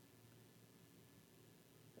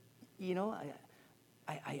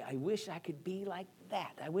 I wish I could be like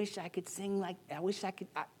that. I wish I could sing like, I wish I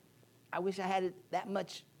had it that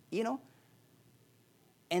much,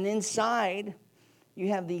 And inside, you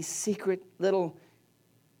have these secret little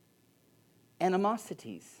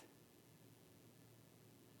animosities.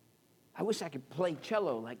 I wish I could play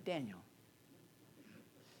cello like Daniel.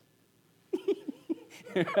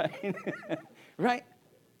 Right? Right?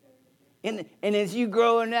 And as you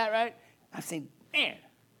grow in that, right, I'm saying, man,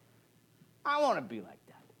 I want to be like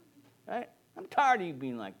that. Right? I'm tired of you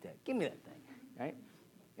being like that. Give me that thing. Right?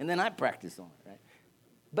 And then I practice on it, right?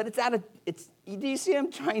 But do you see what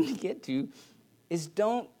I'm trying to get to? Is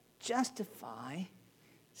don't justify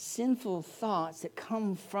sinful thoughts that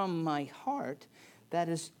come from my heart that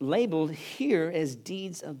is labeled here as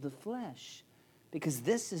deeds of the flesh. Because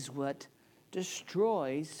this is what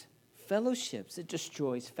destroys fellowships. It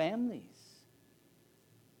destroys families.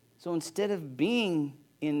 So instead of being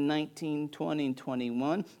in 19, 20, and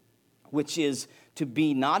 21, which is to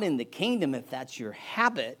be not in the kingdom if that's your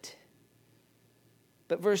habit,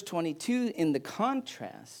 but verse 22, in the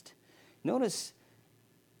contrast, notice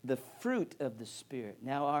the fruit of the Spirit.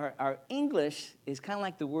 Now, our English is kind of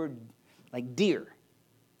like the word, like deer,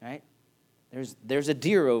 right? There's a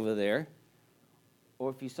deer over there. Or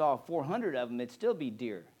if you saw 400 of them, it'd still be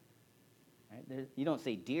deer. Right? You don't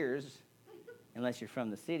say deers unless you're from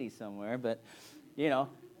the city somewhere, but,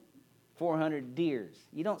 400 deers.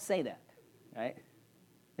 You don't say that, right?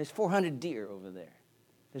 There's 400 deer over there.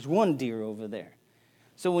 There's one deer over there.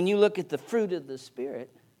 So when you look at the fruit of the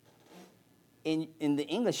Spirit, in the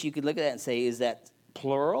English, you could look at that and say, is that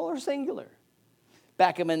plural or singular?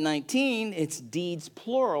 Back up in 19, it's deeds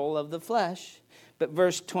plural of the flesh. But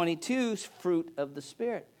verse 22's fruit of the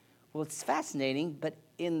Spirit. Well, it's fascinating, but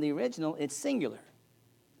in the original, it's singular.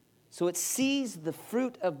 So it sees the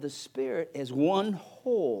fruit of the Spirit as one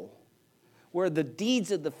whole, where the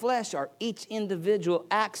deeds of the flesh are each individual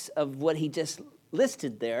acts of what he just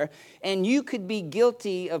listed there. And you could be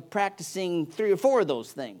guilty of practicing 3 or 4 of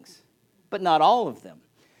those things, but not all of them.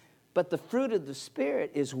 But the fruit of the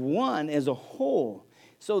Spirit is one as a whole.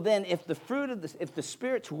 So then if the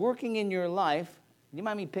Spirit's working in your life, do you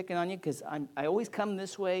mind me picking on you? Because I always come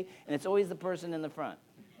this way, and it's always the person in the front.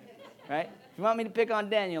 Right? If you want me to pick on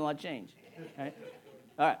Daniel, I'll change. Right?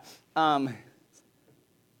 All right.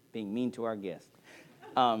 Being mean to our guest.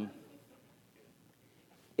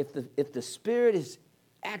 If the Spirit is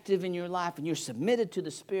active in your life and you're submitted to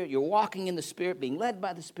the Spirit, you're walking in the Spirit, being led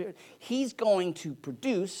by the Spirit, he's going to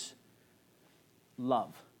produce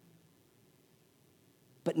love.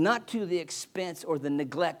 But not to the expense or the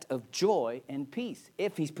neglect of joy and peace.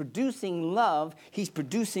 If he's producing love, he's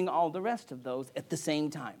producing all the rest of those at the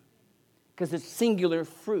same time. Because it's singular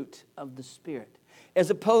fruit of the Spirit.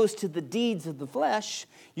 As opposed to the deeds of the flesh,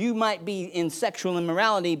 you might be in sexual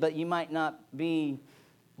immorality, but you might not be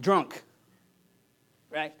drunk.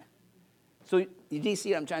 Right? So do you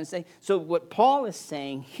see what I'm trying to say? So what Paul is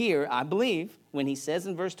saying here, I believe, when he says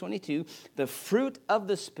in verse 22, the fruit of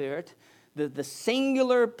the Spirit, the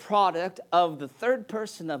singular product of the third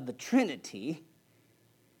person of the Trinity,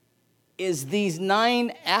 is these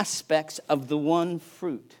 9 aspects of the one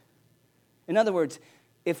fruit. In other words,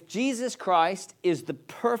 if Jesus Christ is the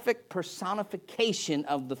perfect personification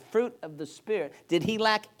of the fruit of the Spirit, did he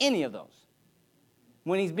lack any of those?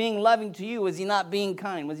 When he's being loving to you, was he not being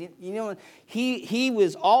kind? Was he, he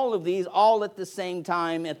was all of these all at the same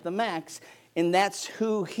time at the max. And that's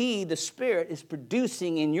who the Spirit, is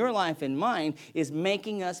producing in your life and mine, is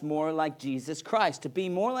making us more like Jesus Christ. To be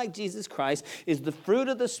more like Jesus Christ is the fruit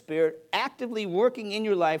of the Spirit actively working in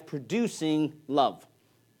your life, producing love,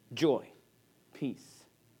 joy, peace.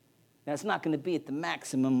 Now, it's not going to be at the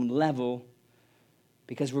maximum level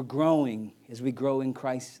because we're growing as we grow in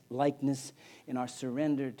Christ's likeness in our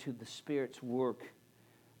surrender to the Spirit's work.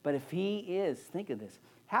 But if he is, think of this.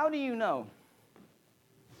 How do you know?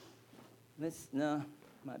 This, no,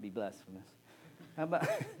 might be blasphemous. How about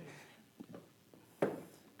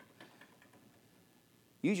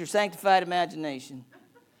use your sanctified imagination.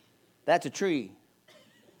 That's a tree.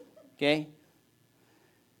 Okay?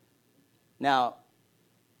 Now,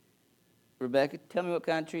 Rebecca, tell me what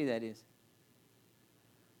kind of tree that is.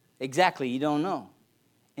 Exactly, you don't know.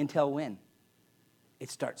 Until when? It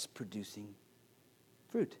starts producing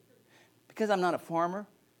fruit. Because I'm not a farmer,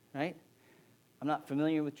 right? I'm not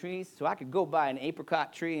familiar with trees, so I could go by an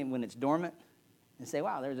apricot tree and when it's dormant and say,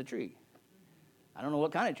 wow, there's a tree. I don't know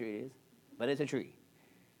what kind of tree it is, but it's a tree.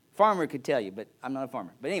 Farmer could tell you, but I'm not a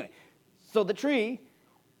farmer. But anyway, so the tree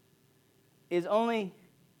is only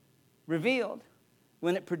revealed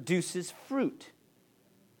when it produces fruit.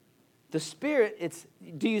 The Spirit,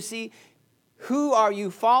 do you see? Who are you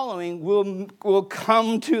following will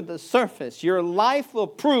come to the surface. Your life will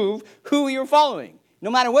prove who you're following. No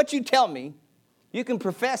matter what you tell me, you can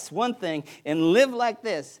profess one thing and live like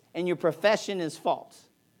this, and your profession is false.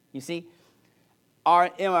 You see?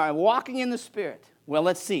 Am I walking in the Spirit? Well,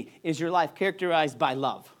 let's see. Is your life characterized by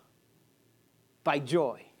love, by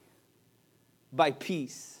joy, by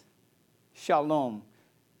peace, shalom,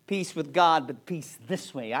 peace with God, but peace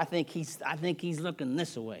this way? I think he's looking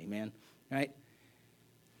this way, man. Right?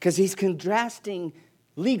 Because he's contrasting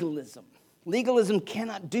legalism. Legalism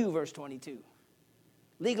cannot do verse 22.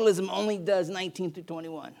 Legalism only does 19 through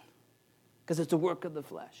 21 because it's a work of the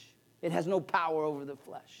flesh. It has no power over the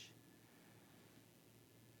flesh.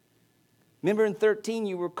 Remember in 13,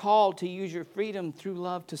 you were called to use your freedom through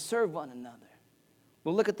love to serve one another.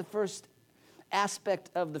 Well, look at the first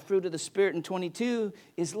aspect of the fruit of the Spirit in 22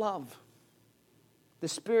 is love. The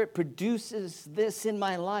Spirit produces this in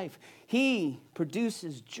my life. He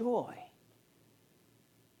produces joy.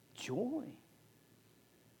 Joy.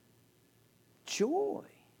 Joy.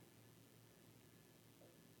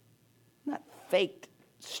 Not faked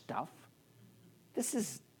stuff. This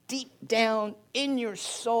is deep down in your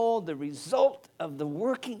soul, the result of the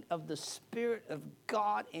working of the Spirit of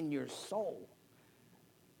God in your soul.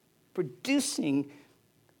 Producing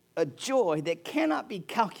a joy that cannot be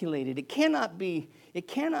calculated. You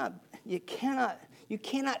cannot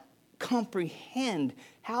comprehend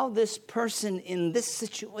how this person in this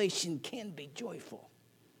situation can be joyful.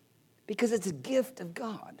 Because it's a gift of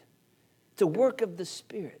God. It's a work of the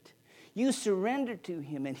Spirit. You surrender to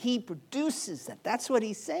him, and he produces that. That's what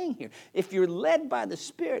he's saying here. If you're led by the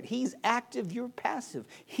Spirit, he's active, you're passive.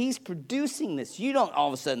 He's producing this. You don't all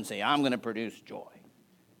of a sudden say, I'm going to produce joy.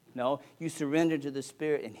 No, you surrender to the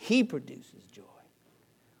Spirit, and he produces joy.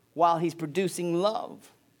 While he's producing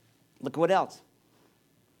love. Look what else.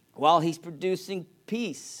 While he's producing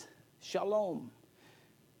peace, shalom,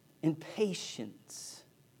 and patience.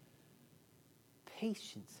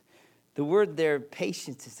 Patience. The word there,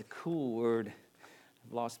 patience, is a cool word.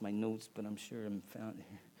 I've lost my notes, but I'm sure I'm found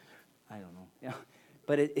here. I don't know. Yeah.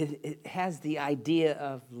 But it has the idea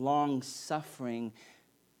of long suffering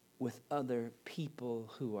with other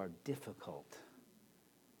people who are difficult.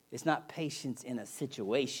 It's not patience in a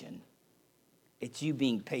situation. It's you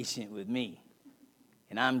being patient with me.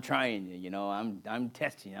 And I'm trying you, I'm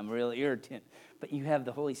testing you. I'm real irritant. But you have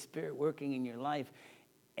the Holy Spirit working in your life.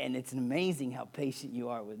 And it's amazing how patient you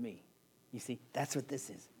are with me. You see, that's what this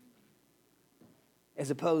is.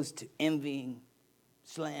 As opposed to envying,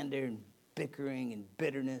 slander, and bickering, and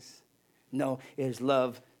bitterness. No, it is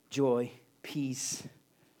love, joy, peace,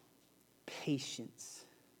 patience.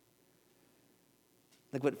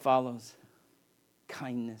 Look what follows.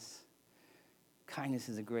 Kindness. Kindness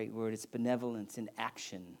is a great word. It's benevolence in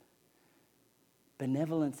action.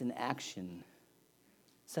 Benevolence in action,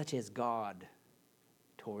 such as God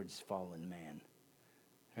towards fallen man,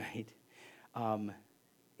 right?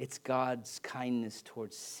 It's God's kindness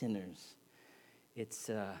towards sinners. He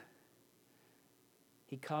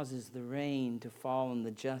causes the rain to fall on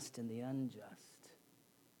the just and the unjust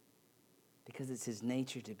because it's his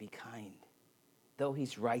nature to be kind. Though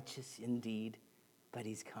he's righteous indeed, but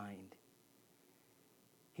he's kind.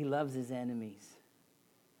 He loves his enemies.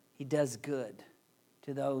 He does good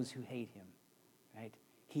to those who hate him, right?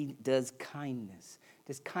 He does kindness.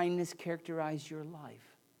 Does kindness characterize your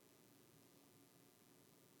life?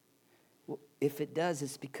 Well, if it does,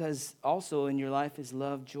 it's because also in your life is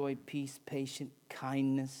love, joy, peace, patience,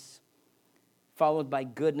 kindness, followed by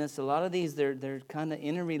goodness. A lot of these, they're kind of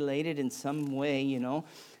interrelated in some way,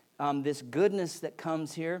 This goodness that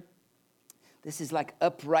comes here, this is like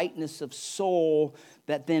uprightness of soul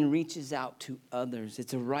that then reaches out to others.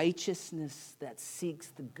 It's a righteousness that seeks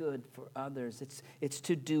the good for others. It's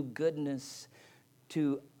to do goodness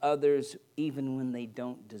to others even when they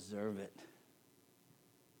don't deserve it.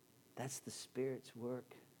 That's the Spirit's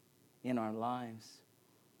work in our lives.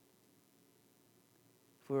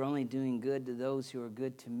 If we're only doing good to those who are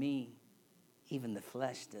good to me, even the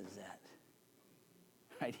flesh does that.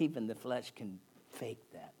 Right? Even the flesh can fake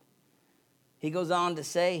that. He goes on to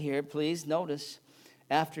say here, please notice,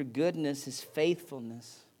 after goodness is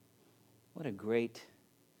faithfulness. What a great,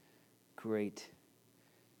 great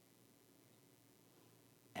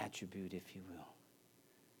attribute, if you will.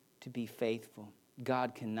 To be faithful.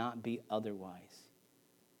 God cannot be otherwise.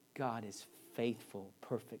 God is faithful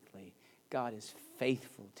perfectly. God is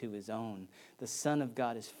faithful to his own. The Son of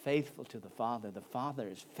God is faithful to the Father. The Father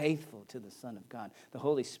is faithful to the Son of God. The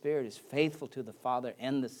Holy Spirit is faithful to the Father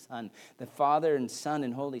and the Son. The Father and Son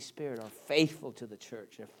and Holy Spirit are faithful to the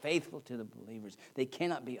church. They're faithful to the believers. They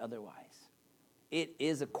cannot be otherwise. It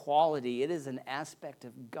is a quality. It is an aspect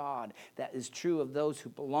of God that is true of those who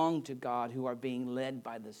belong to God, who are being led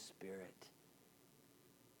by the Spirit.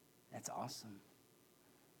 That's awesome.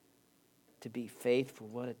 To be faithful,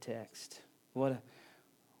 what a text. What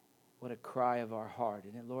a cry of our heart.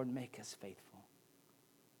 And Lord, make us faithful.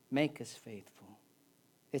 Make us faithful.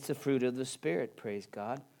 It's a fruit of the Spirit, praise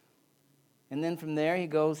God. And then from there he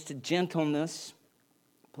goes to gentleness.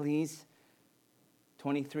 Please.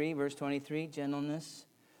 23, verse 23, gentleness.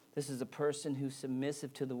 This is a person who's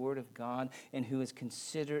submissive to the word of God and who is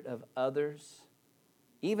considerate of others.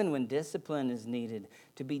 Even when discipline is needed,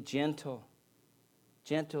 to be gentle.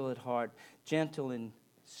 Gentle at heart, gentle in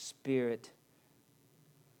spirit.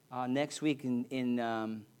 Next week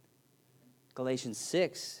in Galatians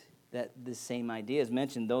 6, that the same idea is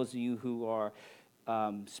mentioned. Those of you who are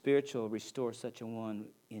spiritual, restore such a one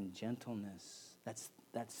in gentleness.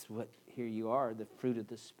 That's what here you are. The fruit of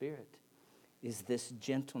the Spirit is this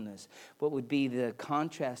gentleness. What would be the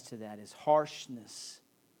contrast to that is harshness,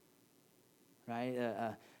 right?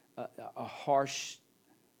 A harsh,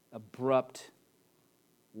 abrupt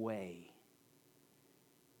way.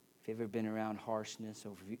 If you've ever been around harshness,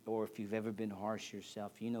 or if you've ever been harsh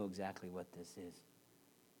yourself, you know exactly what this is.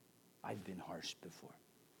 I've been harsh before.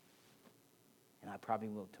 And I probably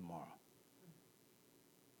will tomorrow.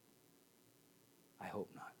 I hope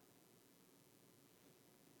not.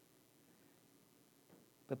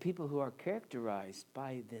 But people who are characterized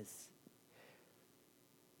by this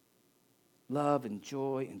love and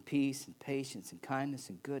joy and peace and patience and kindness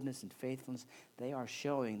and goodness and faithfulness, they are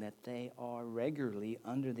showing that they are regularly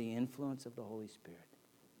under the influence of the Holy Spirit.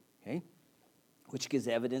 Okay? Which gives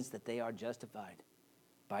evidence that they are justified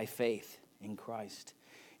by faith in Christ.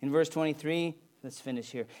 In verse 23, let's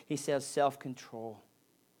finish here. He says self-control.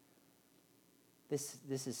 This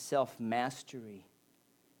is self-mastery.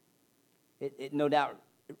 It no doubt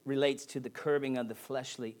relates to the curbing of the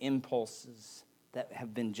fleshly impulses that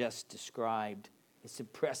have been just described. It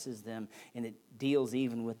suppresses them, and it deals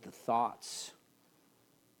even with the thoughts.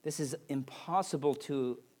 This is impossible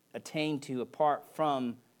to attain to apart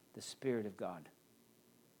from the Spirit of God.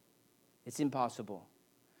 It's impossible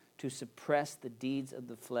to suppress the deeds of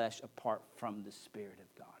the flesh apart from the Spirit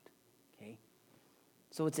of God. Okay?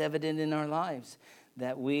 So it's evident in our lives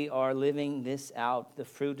that we are living this out, the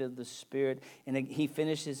fruit of the Spirit. And he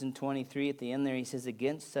finishes in 23 at the end there. He says,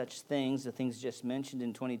 against such things, the things just mentioned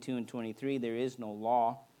in 22 and 23, there is no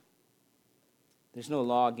law. There's no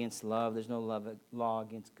law against love. There's no law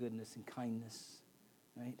against goodness and kindness.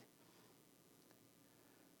 Right?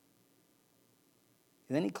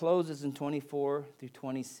 And then he closes in 24 through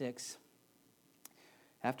 26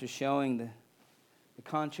 after showing the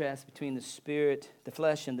contrast between the spirit, the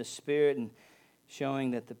flesh and the spirit, and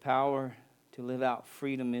showing that the power to live out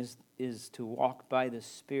freedom is to walk by the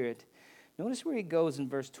Spirit. Notice where he goes in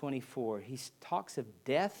verse 24. He talks of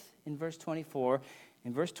death in verse 24.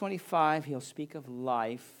 In verse 25, he'll speak of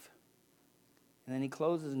life. And then he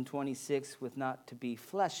closes in 26 with not to be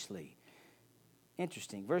fleshly.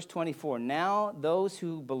 Interesting. Verse 24, now those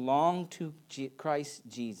who belong to Christ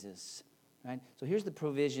Jesus. Right? So here's the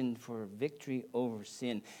provision for victory over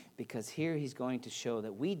sin, because here he's going to show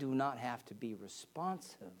that we do not have to be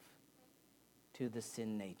responsive to the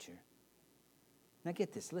sin nature. Now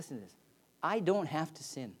get this, listen to this. I don't have to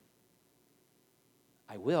sin.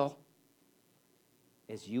 I will,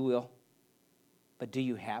 as you will. But do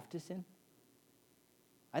you have to sin?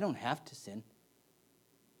 I don't have to sin.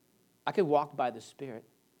 I could walk by the Spirit.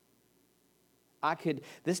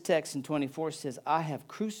 This text in 24 says, I have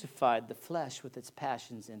crucified the flesh with its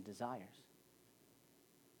passions and desires.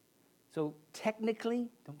 So technically,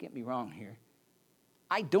 don't get me wrong here,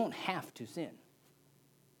 I don't have to sin.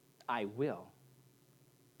 I will,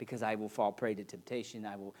 because I will fall prey to temptation.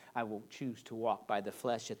 I will choose to walk by the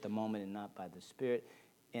flesh at the moment and not by the Spirit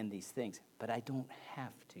in these things. But I don't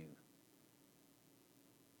have to.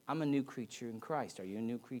 I'm a new creature in Christ. Are you a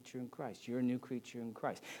new creature in Christ? You're a new creature in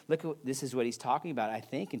Christ. Look, this is what he's talking about, I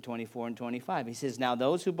think, in 24 and 25. He says, now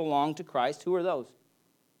those who belong to Christ, who are those?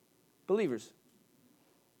 Believers.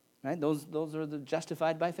 Right? Those are the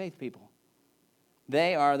justified by faith people.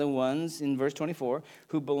 They are the ones, in verse 24,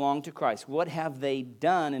 who belong to Christ. What have they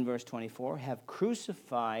done, in verse 24? Have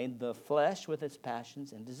crucified the flesh with its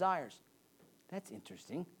passions and desires. That's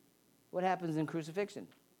interesting. What happens in crucifixion?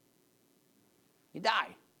 You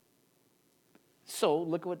die. So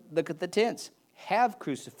look at the tense. Have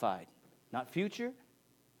crucified. Not future,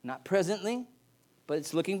 not presently, but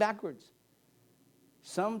it's looking backwards.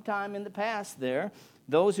 Sometime in the past there,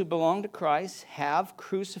 those who belong to Christ have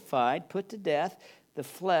crucified, put to death, the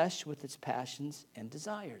flesh with its passions and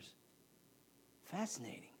desires.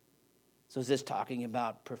 Fascinating. So is this talking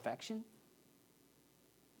about perfection?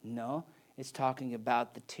 No, it's talking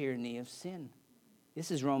about the tyranny of sin.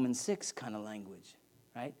 This is Romans 6 kind of language,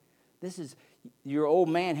 right? This is, your old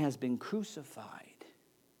man has been crucified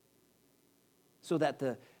so that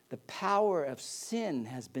the power of sin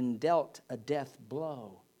has been dealt a death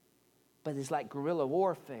blow. But it's like guerrilla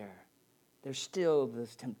warfare. There's still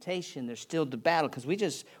this temptation. There's still the battle. Because we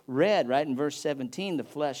just read, right, in verse 17, the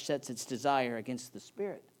flesh sets its desire against the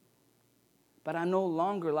Spirit. But I'm no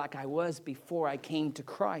longer like I was before I came to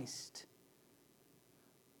Christ.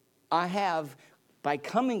 By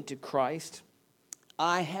coming to Christ,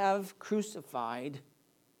 I have crucified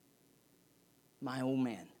my old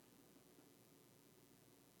man.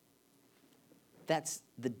 That's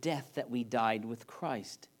the death that we died with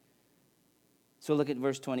Christ. So look at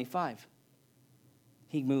verse 25.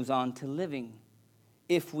 He moves on to living.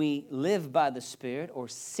 If we live by the Spirit, or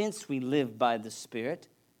since we live by the Spirit,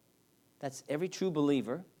 that's every true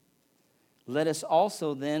believer, let us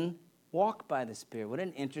also then walk by the Spirit. What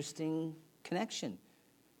an interesting connection.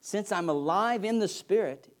 Since I'm alive in the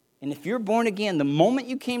Spirit, and if you're born again, the moment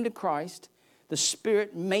you came to Christ, the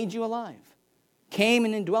Spirit made you alive. Came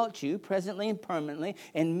and indwelt you presently and permanently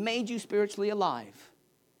and made you spiritually alive.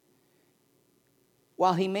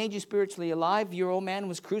 While he made you spiritually alive, your old man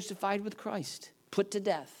was crucified with Christ, put to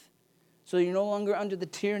death. So you're no longer under the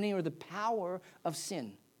tyranny or the power of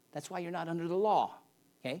sin. That's why you're not under the law,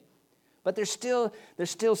 okay? But there's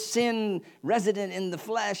still sin resident in the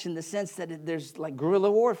flesh in the sense that there's like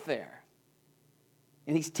guerrilla warfare.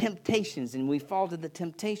 And these temptations, and we fall to the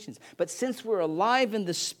temptations. But since we're alive in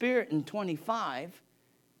the Spirit in 25,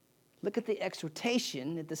 look at the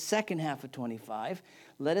exhortation at the second half of 25.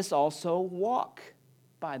 Let us also walk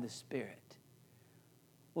by the Spirit.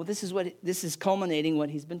 Well, this is culminating what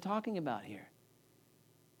he's been talking about here.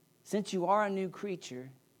 Since you are a new creature,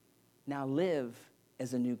 now live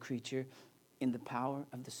as a new creature in the power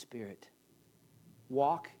of the Spirit.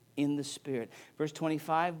 Walk in the Spirit. Verse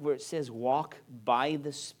 25, where it says walk by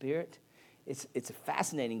the Spirit, it's a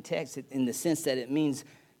fascinating text in the sense that it means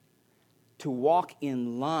to walk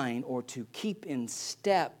in line or to keep in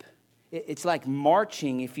step. It's like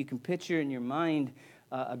marching, if you can picture in your mind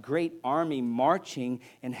a great army marching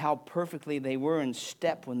and how perfectly they were in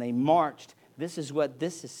step when they marched. This is what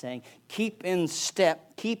this is saying. Keep in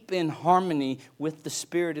step, keep in harmony with the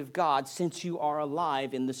Spirit of God since you are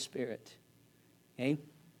alive in the Spirit. Okay?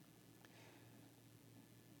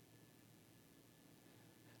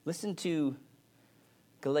 Listen to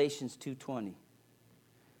Galatians 2:20.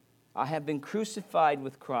 I have been crucified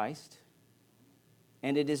with Christ,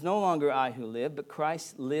 and it is no longer I who live, but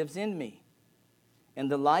Christ lives in me. And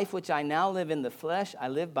the life which I now live in the flesh, I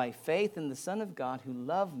live by faith in the Son of God who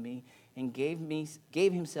loved me and gave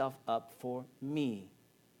himself up for me.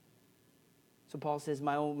 So Paul says,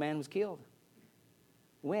 my old man was killed.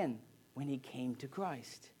 When? When he came to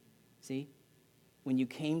Christ. See? When you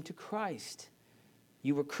came to Christ,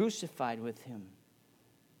 you were crucified with him.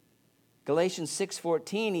 Galatians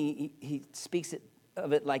 6:14, he speaks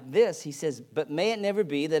of it like this. He says, but may it never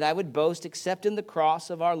be that I would boast except in the cross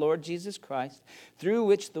of our Lord Jesus Christ, through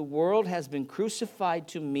which the world has been crucified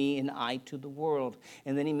to me and I to the world.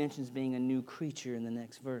 And then he mentions being a new creature in the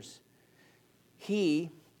next verse.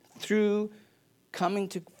 He, through coming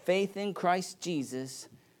to faith in Christ Jesus,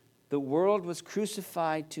 the world was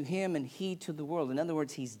crucified to him and he to the world. In other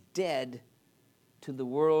words, he's dead to the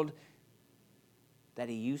world that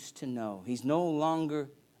he used to know. He's no longer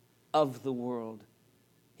of the world.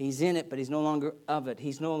 He's in it, but he's no longer of it.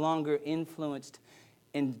 He's no longer influenced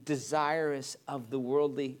and desirous of the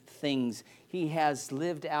worldly things. He is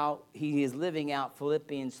living out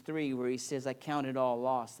Philippians 3, where he says, I count it all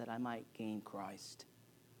loss that I might gain Christ.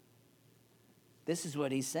 This is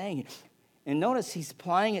what he's saying. And notice he's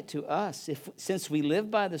applying it to us. Since we live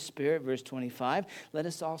by the Spirit, verse 25, let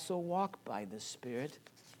us also walk by the Spirit.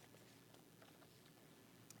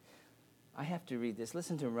 I have to read this.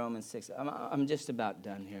 Listen to Romans 6. I'm just about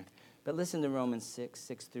done here. But listen to Romans 6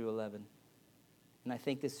 through 11. And I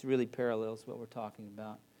think this really parallels what we're talking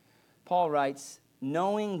about. Paul writes,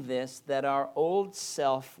 knowing this, that our old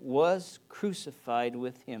self was crucified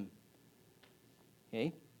with him.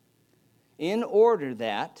 Okay? In order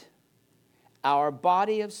that our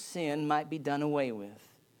body of sin might be done away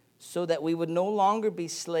with, so that we would no longer be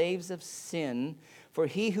slaves of sin, for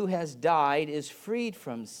he who has died is freed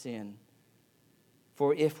from sin.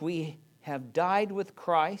 For if we have died with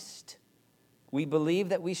Christ, we believe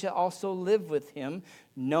that we shall also live with him,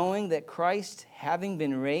 knowing that Christ, having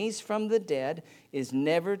been raised from the dead, is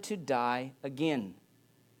never to die again.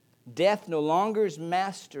 Death no longer is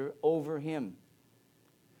master over him.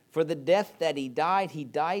 For the death that he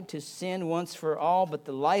died to sin once for all, but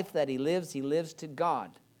the life that he lives to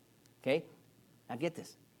God. Okay? Now get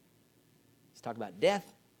this. Let's talk about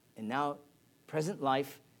death and now present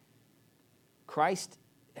life. Christ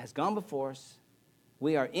has gone before us.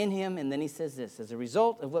 We are in him. And then he says this, as a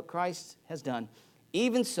result of what Christ has done,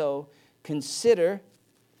 even so, consider,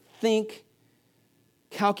 think,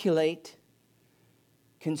 calculate,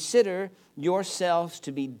 consider yourselves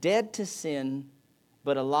to be dead to sin,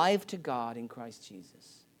 but alive to God in Christ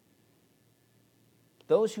Jesus.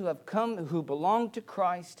 Those who have come, who belong to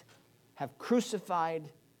Christ, have crucified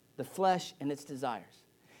the flesh and its desires.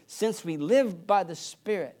 Since we live by the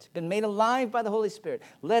Spirit, been made alive by the Holy Spirit,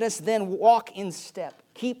 let us then walk in step,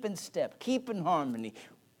 keep in harmony,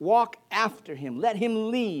 walk after him, let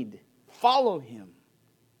him lead, follow him,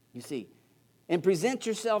 you see, and present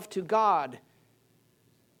yourself to God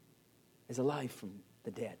as alive from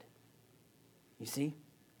the dead, you see,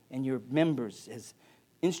 and your members as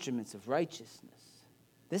instruments of righteousness.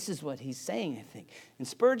 This is what he's saying, I think. And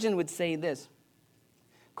Spurgeon would say this,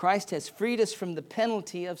 Christ has freed us from the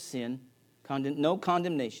penalty of sin, no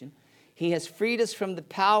condemnation. He has freed us from the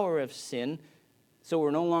power of sin, so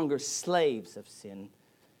we're no longer slaves of sin.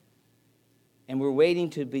 And we're waiting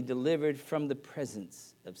to be delivered from the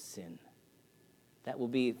presence of sin. That will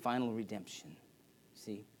be final redemption,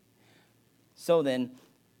 see? So then,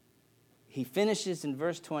 he finishes in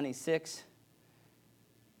verse 26,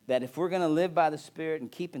 that if we're going to live by the Spirit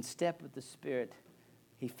and keep in step with the Spirit,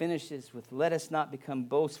 he finishes with, let us not become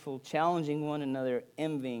boastful, challenging one another,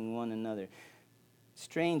 envying one another.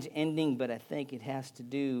 Strange ending, but I think it has to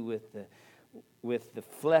do with the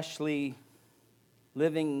fleshly,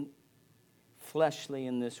 living fleshly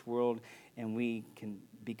in this world, and we can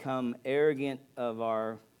become arrogant of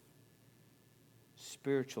our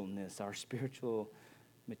spiritualness, our spiritual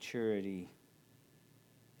maturity,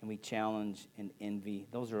 and we challenge and envy.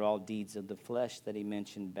 Those are all deeds of the flesh that he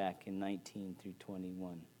mentioned back in 19 through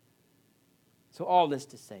 21. So all this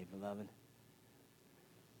to say, beloved,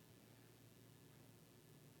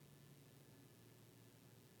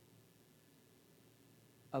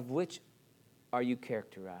 of which are you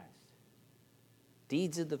characterized?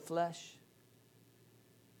 Deeds of the flesh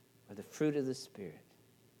or the fruit of the Spirit?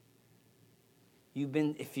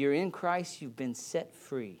 If you're in Christ, you've been set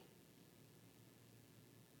free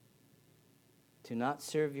to not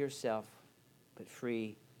serve yourself, but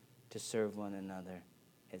free to serve one another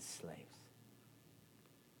as slaves.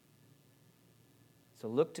 So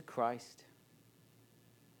look to Christ.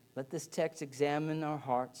 Let this text examine our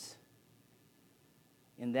hearts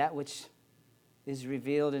in that which is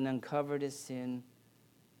revealed and uncovered as sin.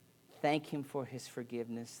 Thank him for his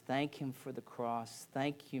forgiveness. Thank him for the cross.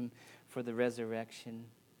 Thank him for the resurrection.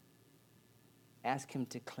 Ask him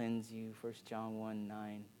to cleanse you, 1 John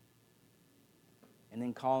 1:9. And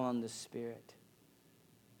then call on the Spirit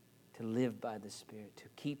to live by the Spirit, to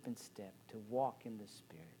keep in step, to walk in the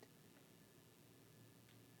Spirit.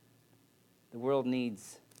 The world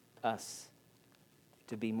needs us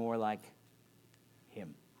to be more like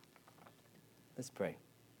him. Let's pray.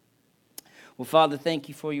 Well, Father, thank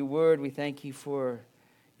you for your word. We thank you for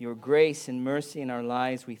your grace and mercy in our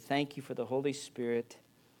lives. We thank you for the Holy Spirit.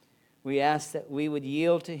 We ask that we would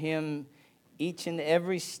yield to him each and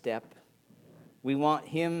every step. We want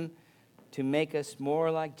him to make us more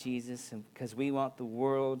like Jesus, because we want the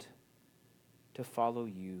world to follow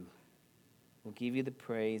you. We'll give you the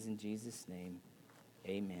praise in Jesus' name.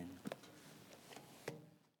 Amen.